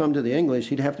Powhatan would come to the English,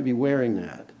 he'd have to be wearing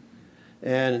that.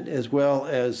 And as well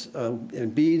as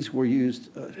and beads were used,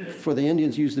 for the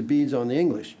Indians used the beads on the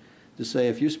English to say,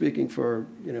 if you're speaking for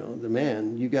the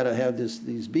man, you got to have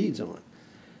these beads on.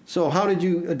 So how did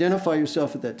you identify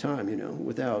yourself at that time,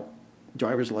 without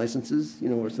driver's licenses,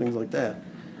 or things like that?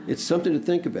 It's something to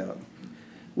think about.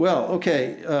 Well,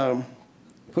 okay,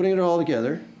 putting it all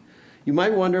together, you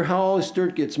might wonder how all this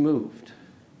dirt gets moved.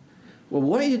 Well,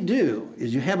 what you do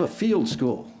is you have a field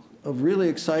school of really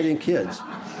exciting kids.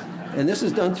 And this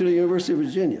is done through the University of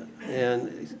Virginia.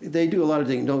 And they do a lot of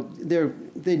things.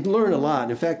 They learn a lot.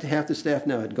 In fact, half the staff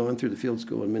now had gone through the field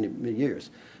school in many, many years.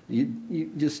 You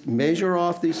just measure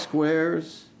off these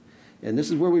squares, and this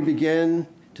is where we begin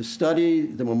to study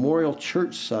the memorial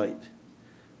church site,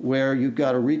 where you've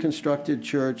got a reconstructed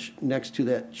church next to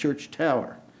that church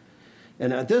tower.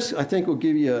 And this, I think, will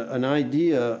give you an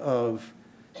idea of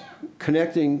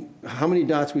connecting how many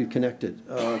dots we've connected.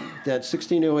 That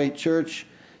 1608 church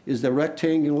is the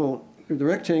rectangle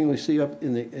you see up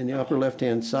in the upper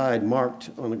left-hand side, marked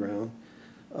on the ground.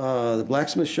 The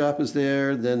blacksmith shop is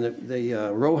there, then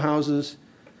the row houses,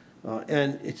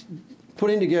 and it's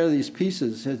putting together these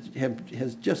pieces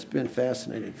has just been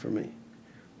fascinating for me.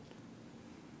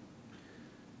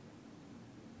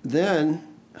 Then,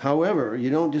 however,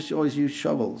 you don't just always use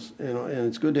shovels, and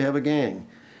it's good to have a gang.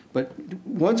 But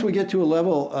once we get to a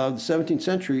level of the 17th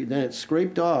century, then it's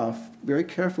scraped off very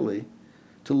carefully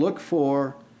to look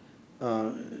for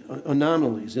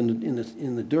anomalies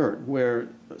in the dirt where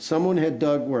someone had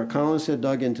dug, where a colonist had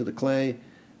dug into the clay,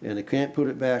 and they can't put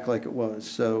it back like it was.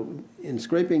 So in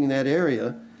scraping in that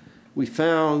area, we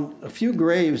found a few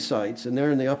grave sites, and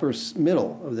they're in the upper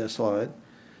middle of this slide,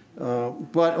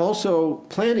 but also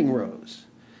planting rows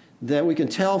that we can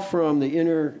tell from the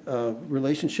inner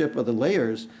relationship of the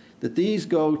layers that these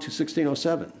go to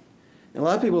 1607. And a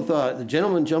lot of people thought the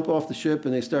gentlemen jump off the ship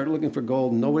and they start looking for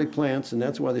gold and nobody plants, and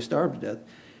that's why they starve to death.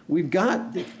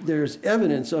 There's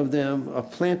evidence of them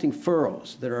planting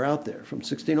furrows that are out there from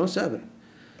 1607.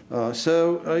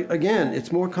 Again,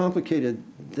 it's more complicated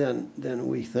than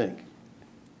we think.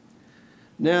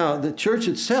 Now, the church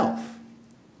itself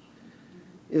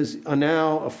is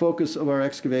now a focus of our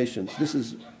excavations. This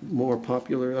is more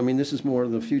popular. I mean, this is more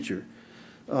of the future.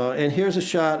 And here's a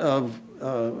shot of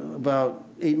about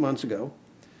 8 months ago.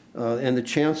 And the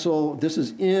chancel, this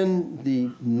is in the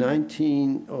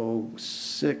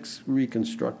 1906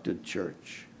 reconstructed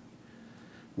church.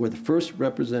 where the first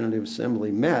representative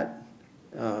assembly met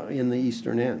in the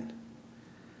eastern end.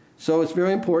 So it's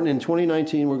very important. In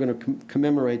 2019, we're going to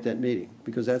commemorate that meeting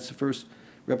because that's the first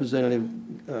representative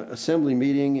assembly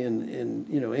meeting in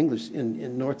English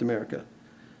in North America,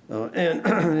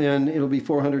 and it'll be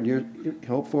 400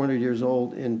 years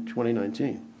old in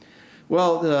 2019.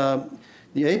 Well,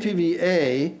 the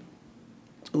APVA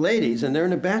ladies, and they're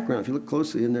in the background if you look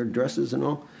closely in their dresses and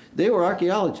all, they were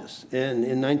archaeologists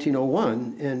in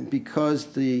 1901, and because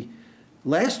the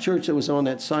last church that was on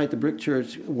that site, the brick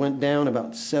church, went down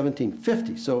about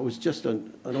 1750, so it was just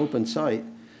an open site.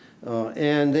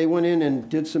 And they went in and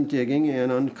did some digging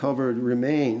and uncovered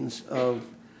remains of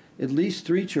at least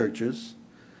 3 churches.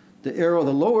 The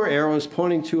lower arrow is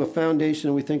pointing to a foundation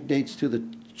that we think dates to the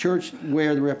church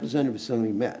where the representative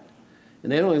assembly met.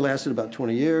 And that only lasted about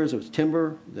 20 years. It was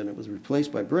timber, then it was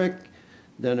replaced by brick,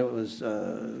 then it was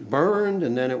burned,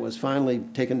 and then it was finally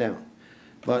taken down.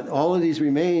 But all of these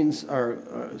remains are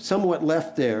somewhat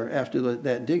left there after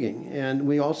that digging. And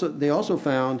they also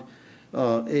found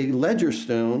a ledger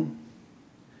stone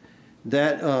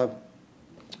that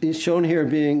is shown here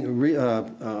being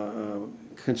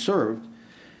conserved,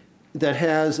 that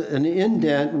has an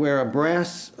indent where a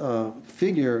brass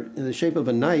figure in the shape of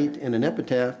a knight and an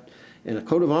epitaph and a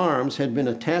coat of arms had been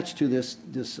attached to this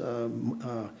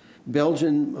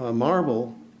Belgian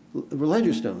marble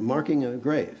ledger stone, marking a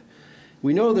grave.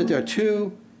 We know that there are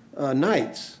 2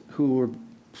 knights who were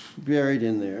buried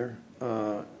in there.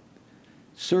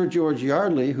 Sir George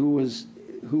Yardley, who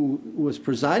was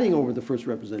presiding over the first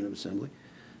representative assembly,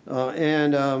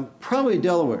 and probably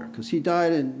Delaware, because he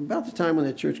died at about the time when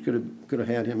that church could have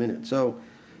had him in it. So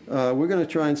we're going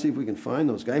to try and see if we can find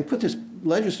those guys and put this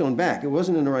ledger stone back. It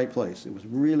wasn't in the right place. It was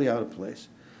really out of place.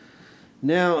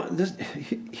 Now, this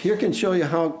can show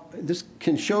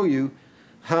you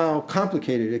how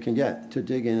complicated it can get to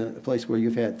dig in a place where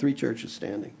you've had 3 churches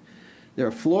standing. There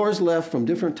are floors left from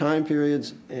different time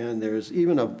periods, and there's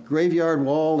even a graveyard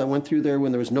wall that went through there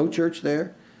when there was no church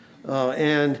there,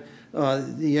 and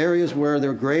the areas where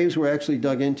their graves were actually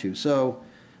dug into. So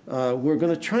we're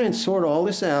going to try and sort all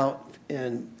this out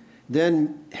and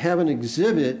then have an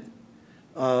exhibit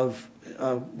of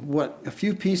a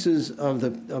few pieces of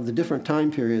the different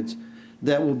time periods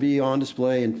that will be on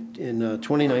display in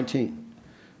 2019.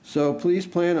 So please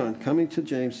plan on coming to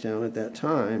Jamestown at that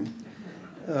time.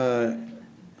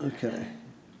 Okay.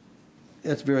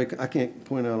 I can't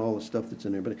point out all the stuff that's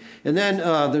in there. And then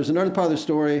there's another part of the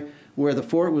story where the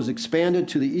fort was expanded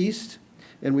to the east,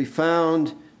 and we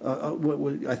found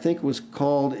what I think was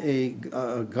called a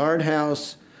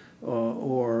guardhouse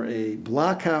or a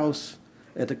blockhouse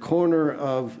at the corner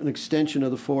of an extension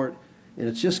of the fort, and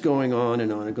it's just going on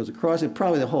and on. It goes across it.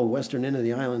 Probably the whole western end of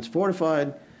the island's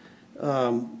fortified.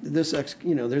 There's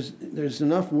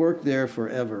enough work there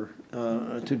forever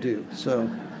to do. So,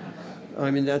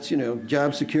 I mean, that's,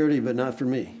 job security, but not for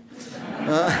me.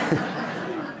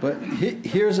 But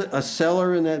here's a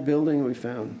cellar in that building we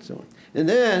found, and so on. And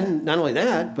then, not only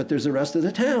that, but there's the rest of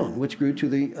the town, which grew to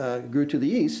the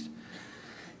east.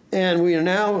 And we are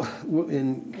now,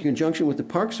 in conjunction with the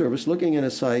Park Service, looking at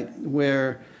a site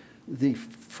where the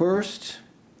first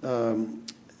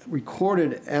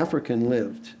recorded African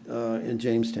lived in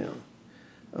Jamestown,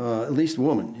 at least a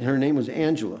woman. Her name was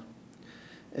Angela.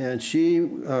 And she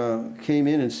came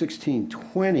in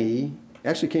 1620,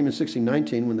 actually came in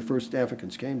 1619 when the first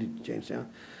Africans came to Jamestown.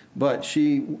 But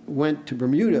she went to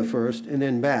Bermuda first and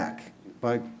then back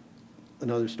by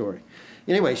another story.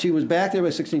 Anyway, she was back there by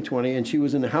 1620, and she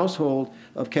was in the household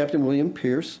of Captain William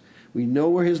Pierce. We know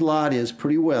where his lot is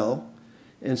pretty well.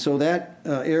 And so that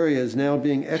area is now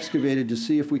being excavated to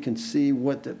see if we can see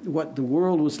what the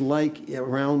world was like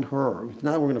around her.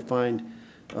 Now we're going to find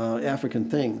African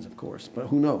things, of course, but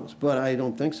who knows? But I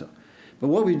don't think so. But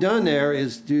what we've done there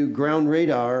is do ground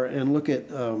radar and look at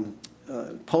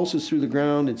pulses through the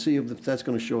ground and see if that's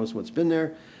going to show us what's been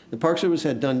there. The Park Service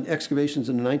had done excavations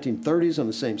in the 1930s on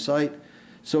the same site,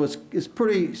 so it's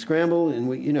pretty scrambled,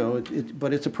 and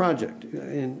but it's a project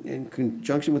in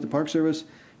conjunction with the Park Service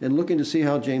and looking to see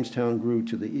how Jamestown grew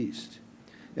to the east.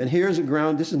 And here's a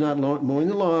ground. This is not mowing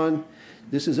the lawn.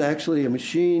 This is actually a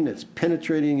machine that's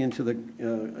penetrating into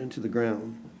the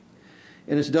ground.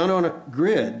 And it's done on a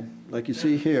grid, like you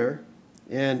see here.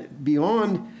 And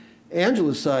beyond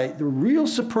Angela's site, the real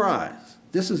surprise,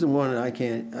 this is the one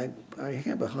that I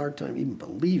have a hard time even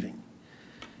believing,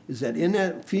 is that in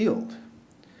that field,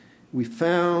 we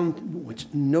found, which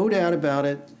no doubt about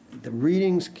it, the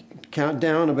readings count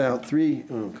down about 3,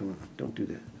 oh, come on, don't do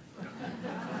that.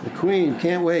 The Queen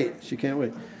can't wait. She can't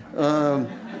wait.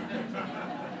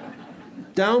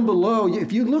 down below,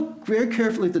 if you look very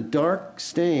carefully at the dark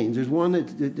stains, there's one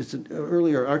it's an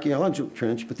earlier archaeological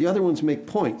trench, but the other ones make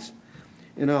points.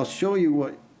 And I'll show you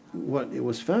what it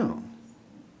was found.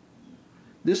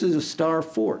 This is a star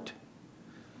fort.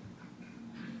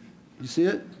 You see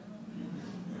it?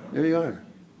 There you are.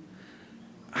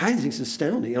 I think it's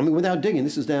astounding. I mean, without digging,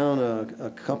 this is down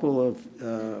a couple of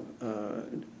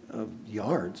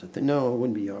yards. I think, no, it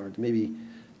wouldn't be yards. Maybe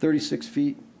 36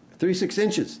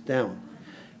 inches down.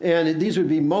 And these would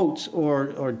be moats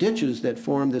or ditches that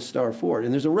formed this star fort.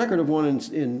 And there's a record of one in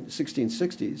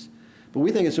 1660s, but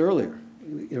we think it's earlier.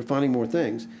 They're finding more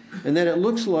things. And then it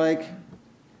looks like,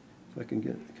 if I can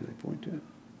I point to it?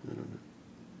 I don't know.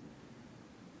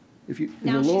 If you, in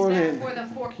Now the lower she's there hand, for the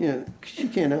fort. she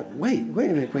cannot, wait a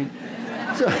minute, Queen.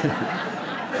 So,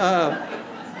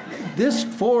 this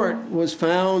fort was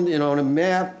found on a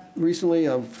map recently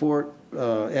of Fort,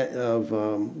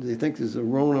 they think this is a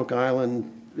Roanoke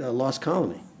Island lost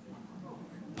colony.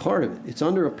 Part of it. It's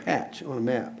under a patch on a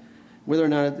map. Whether or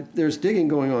not, there's digging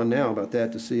going on now about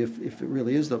that to see if it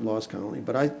really is the lost colony.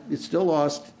 But it's still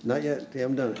lost, not yet, they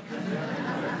haven't done it.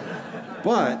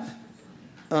 But,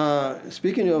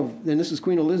 speaking of, and this is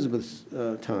Queen Elizabeth's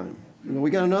time. We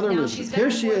got another Now Elizabeth. she's Here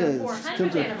back she for the is.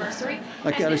 400th anniversary.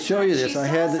 I got to show you this. I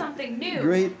had the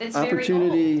great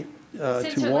opportunity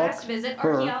Since to her walk last visit,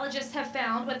 her archaeologists have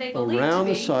found what they believe around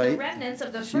to the be site. the remnants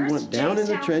of the She first went down in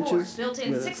the Jamestown trenches fort, built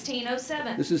in with us.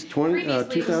 1607. This is Previously, it was thought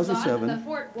that 2007. the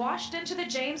fort washed into the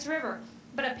James River,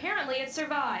 but apparently it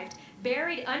survived,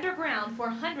 buried underground for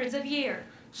hundreds of years.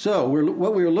 So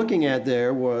what we were looking at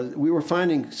there was we were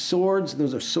finding swords.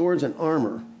 Those are swords and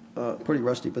armor, pretty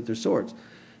rusty, but they're swords.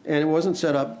 And it wasn't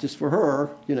set up just for her.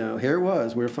 Here it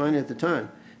was. We were finding it at the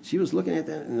time. She was looking at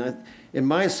that, and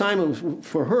my assignment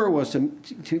for her was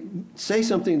to say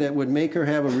something that would make her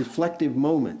have a reflective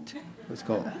moment, let's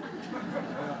call it.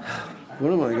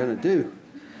 What am I going to do?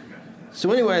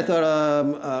 So anyway, I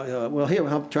thought, well, here,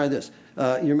 I'll try this.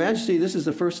 Your Majesty, this is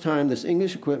the first time this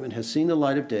English equipment has seen the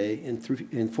light of day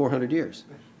in 400 years.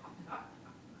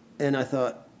 And I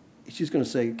thought, she's going to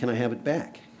say, can I have it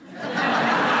back?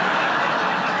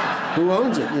 Who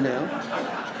owns it,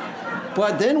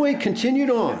 But then we continued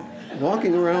on,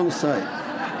 walking around the site.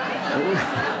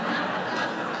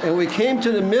 And we came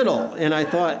to the middle, and I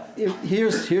thought,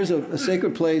 here's a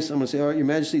sacred place. I'm going to say, all right, Your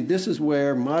Majesty, this is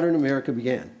where modern America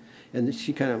began. And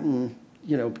she kind of,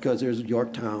 because there's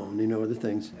Yorktown, the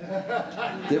things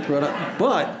that brought up.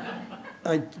 But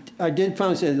I did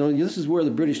finally say, this is where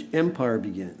the British Empire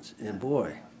begins. And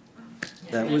boy,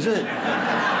 that was it.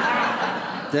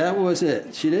 That was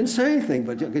it. She didn't say anything,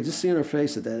 but you could just see in her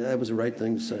face that was the right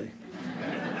thing to say.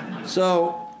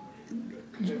 So,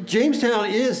 Jamestown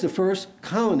is the first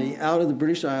colony out of the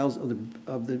British Isles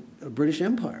of the British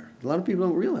Empire. A lot of people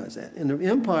don't realize that. And the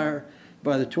empire,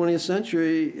 by the 20th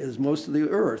century, is most of the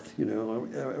earth,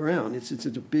 around. It's a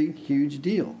big, huge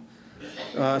deal.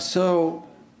 And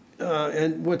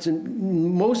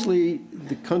mostly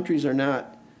the countries are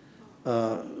not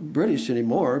British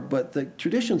anymore, but the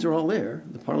traditions are all there,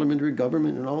 the parliamentary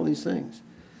government and all these things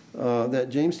that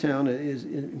Jamestown is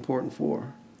important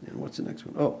for. And what's the next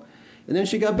one? Oh, and then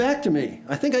she got back to me.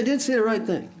 I think I did say the right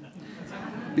thing.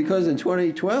 Because in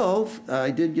 2012, I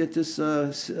did get this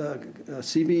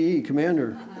CBE,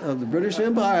 Commander of the British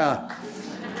Empire.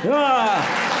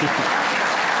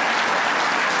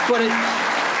 But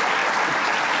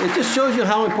it just shows you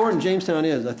how important Jamestown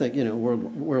is, I think,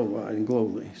 worldwide and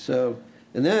globally. So,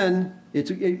 and then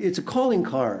it's a calling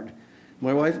card.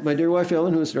 My dear wife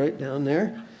Ellen, who is right down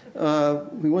there,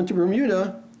 we went to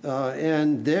Bermuda,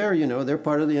 and there, they're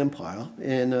part of the empire.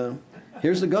 And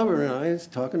here's the governor, and I was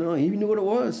talking to him. He knew what it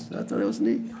was. I thought it was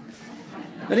neat.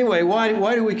 Anyway,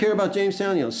 why do we care about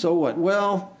Jamestown? So what?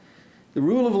 Well, the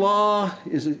rule of law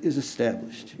is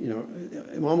established,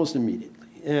 almost immediately.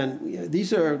 And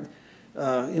these are.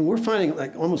 And we're finding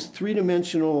like almost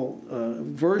three-dimensional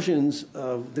versions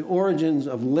of the origins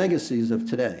of legacies of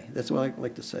today. That's what I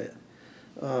like to say it.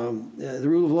 The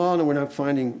rule of law, no, we're not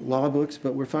finding law books,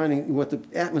 but we're finding what the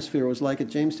atmosphere was like at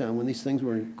Jamestown when these things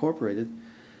were incorporated.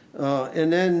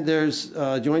 And then there's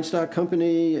a joint stock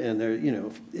company, and there,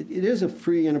 it is a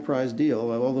free enterprise deal,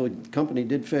 although the company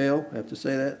did fail, I have to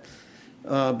say that.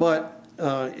 But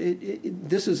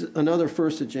this is another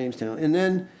first at Jamestown. And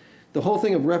then the whole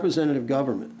thing of representative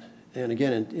government. And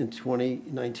again, in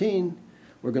 2019,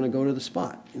 we're going to go to the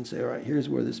spot and say, all right, here's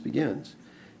where this begins.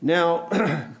 Now,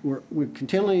 we're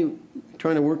continually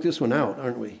trying to work this one out,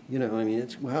 aren't we?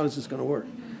 How is this going to work?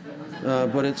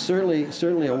 But it's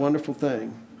certainly a wonderful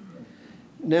thing.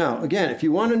 Now, again, if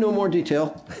you want to know more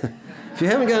detail, if you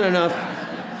haven't got enough,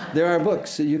 There are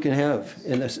books that you can have,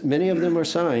 and many of them are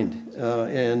signed.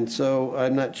 And so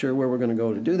I'm not sure where we're going to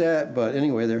go to do that, but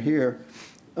anyway, they're here.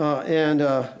 And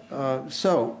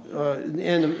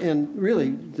really,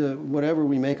 whatever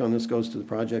we make on this goes to the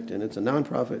project, and it's a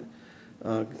nonprofit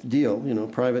deal,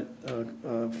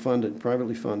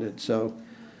 privately funded. So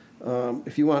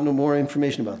if you want to know more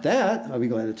information about that, I'll be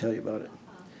glad to tell you about it.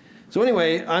 So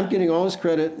anyway, I'm getting all this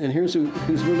credit, and here's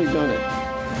who's really done it.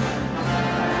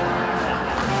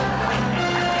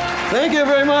 Thank you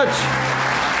very much.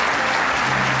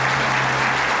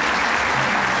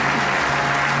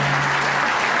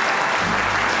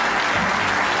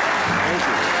 Thank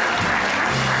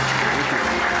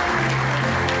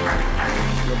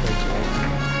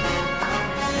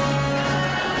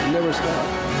you. Never stop.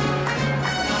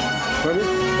 Pardon me?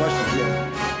 Questions?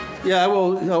 Yeah. Yeah, I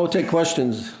will take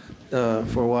questions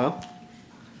for a while.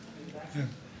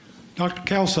 Dr.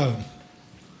 Kelso,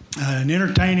 an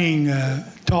entertaining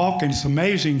talk, and it's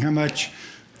amazing how much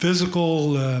physical,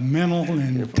 mental,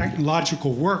 and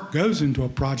technological work goes into a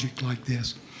project like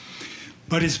this.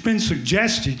 But it's been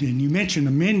suggested, and you mentioned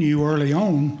a menu early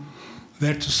on,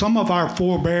 that some of our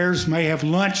forebears may have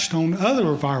lunched on other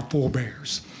of our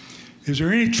forebears. Is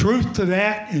there any truth to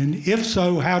that? And if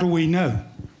so, how do we know?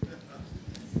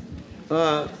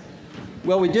 Well,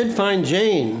 we did find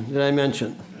Jane that I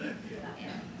mentioned,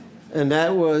 and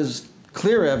that was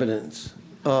clear evidence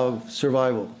of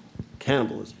survival,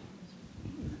 cannibalism.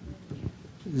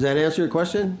 Does that answer your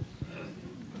question?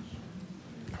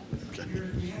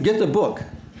 Get the book.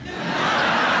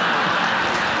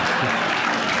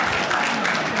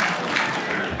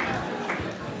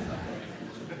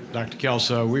 Dr.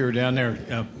 Kelso, we were down there,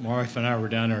 my wife and I were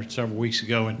down there several weeks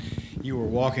ago, and you were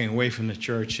walking away from the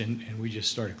church, and we just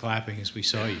started clapping as we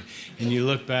saw you. And you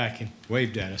looked back and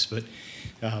waved at us, but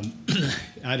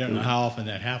I don't know how often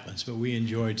that happens, but we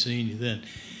enjoyed seeing you then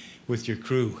with your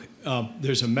crew.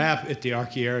 There's a map at the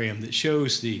Archaearium that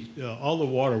shows all the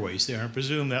waterways there. I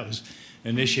presume that was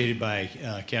initiated by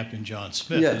Captain John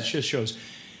Smith. Yes. It just shows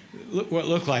what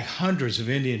looked like hundreds of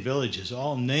Indian villages,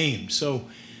 all named. So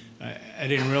I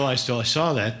didn't realize till I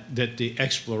saw that the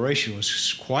exploration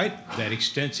was quite that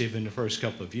extensive in the first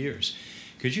couple of years.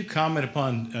 Could you comment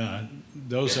upon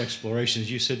those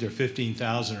explorations? You said there are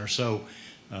 15,000 or so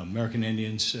American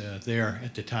Indians there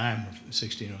at the time of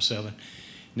 1607.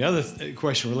 The other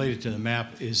question related to the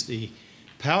map is the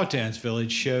Powhatan's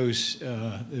village shows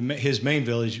his main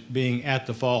village being at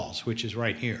the falls, which is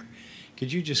right here.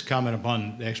 Could you just comment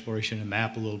upon the exploration of the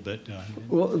map a little bit?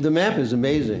 Well, the map is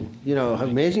amazing,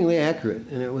 amazingly accurate,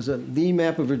 and it was the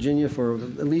map of Virginia for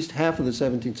at least half of the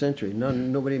 17th century.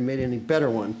 Nobody made any better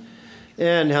one,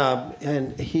 and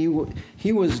he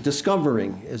was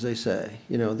discovering, as they say.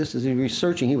 This is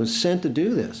researching. He was sent to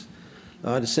do this,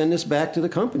 to send this back to the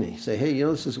company. Say, hey,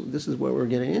 this is what we're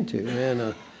getting into,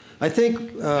 and I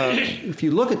think if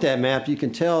you look at that map, you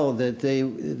can tell that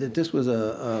this was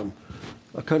a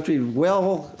country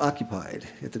well occupied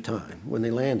at the time when they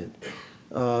landed.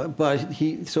 So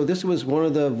this was one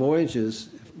of the voyages,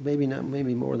 maybe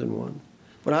more than one.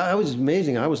 But I was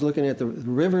amazing. I was looking at the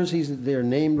rivers. They're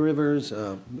named rivers,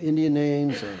 Indian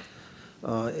names.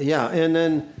 And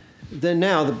then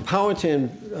now the Powhatan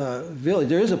village.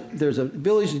 There's a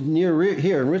village near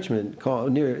here in Richmond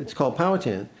it's called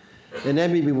Powhatan, and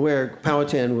that may be where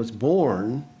Powhatan was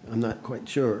born. I'm not quite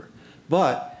sure,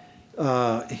 but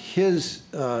his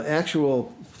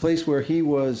actual place where he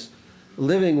was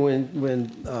living when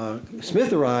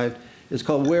Smith arrived is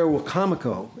called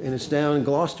Werowocomoco, and it's down in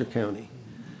Gloucester County.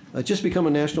 It's just become a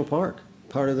national park,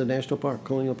 part of the national park,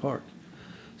 Colonial Park.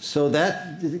 So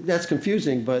that's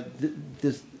confusing, but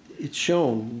it's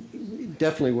shown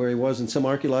definitely where he was, and some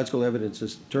archaeological evidence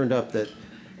has turned up that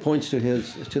points to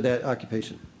that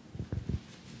occupation.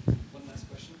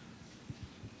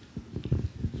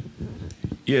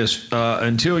 Yes,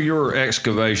 until your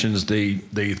excavations, the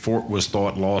fort was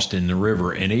thought lost in the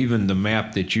river, and even the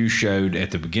map that you showed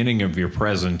at the beginning of your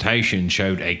presentation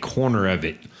showed a corner of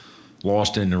it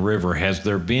lost in the river. Has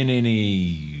there been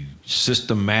any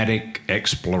systematic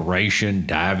exploration,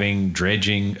 diving,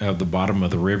 dredging of the bottom of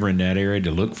the river in that area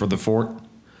to look for the fort?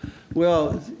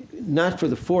 Well, not for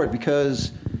the fort,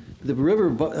 because the river,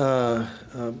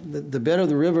 the bed of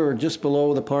the river just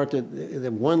below the part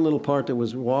the one little part that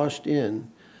was washed in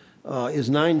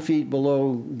is 9 feet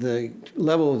below the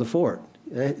level of the fort.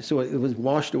 So it was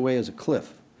washed away as a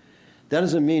cliff. That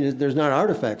doesn't mean there's not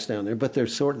artifacts down there, but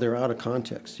they're out of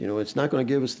context. It's not going to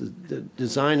give us the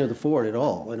design of the fort at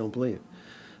all, I don't believe.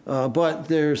 But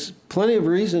there's plenty of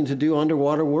reason to do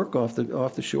underwater work off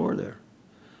the shore there.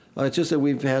 It's just that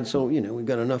we've had we've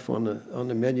got enough on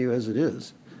the menu as it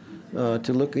is.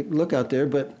 to look out there.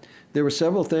 But there were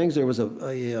several things. There was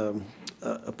a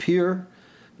pier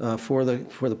for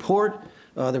the port.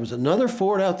 There was another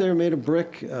fort out there made of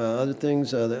brick. Other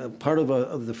things, part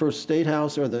of the first state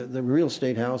house, or the real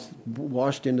state house,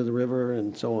 washed into the river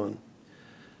and so on.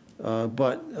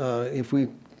 But if we,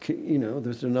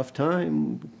 there's enough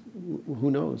time,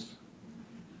 who knows?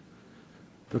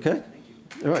 Okay?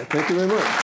 All right, thank you very much.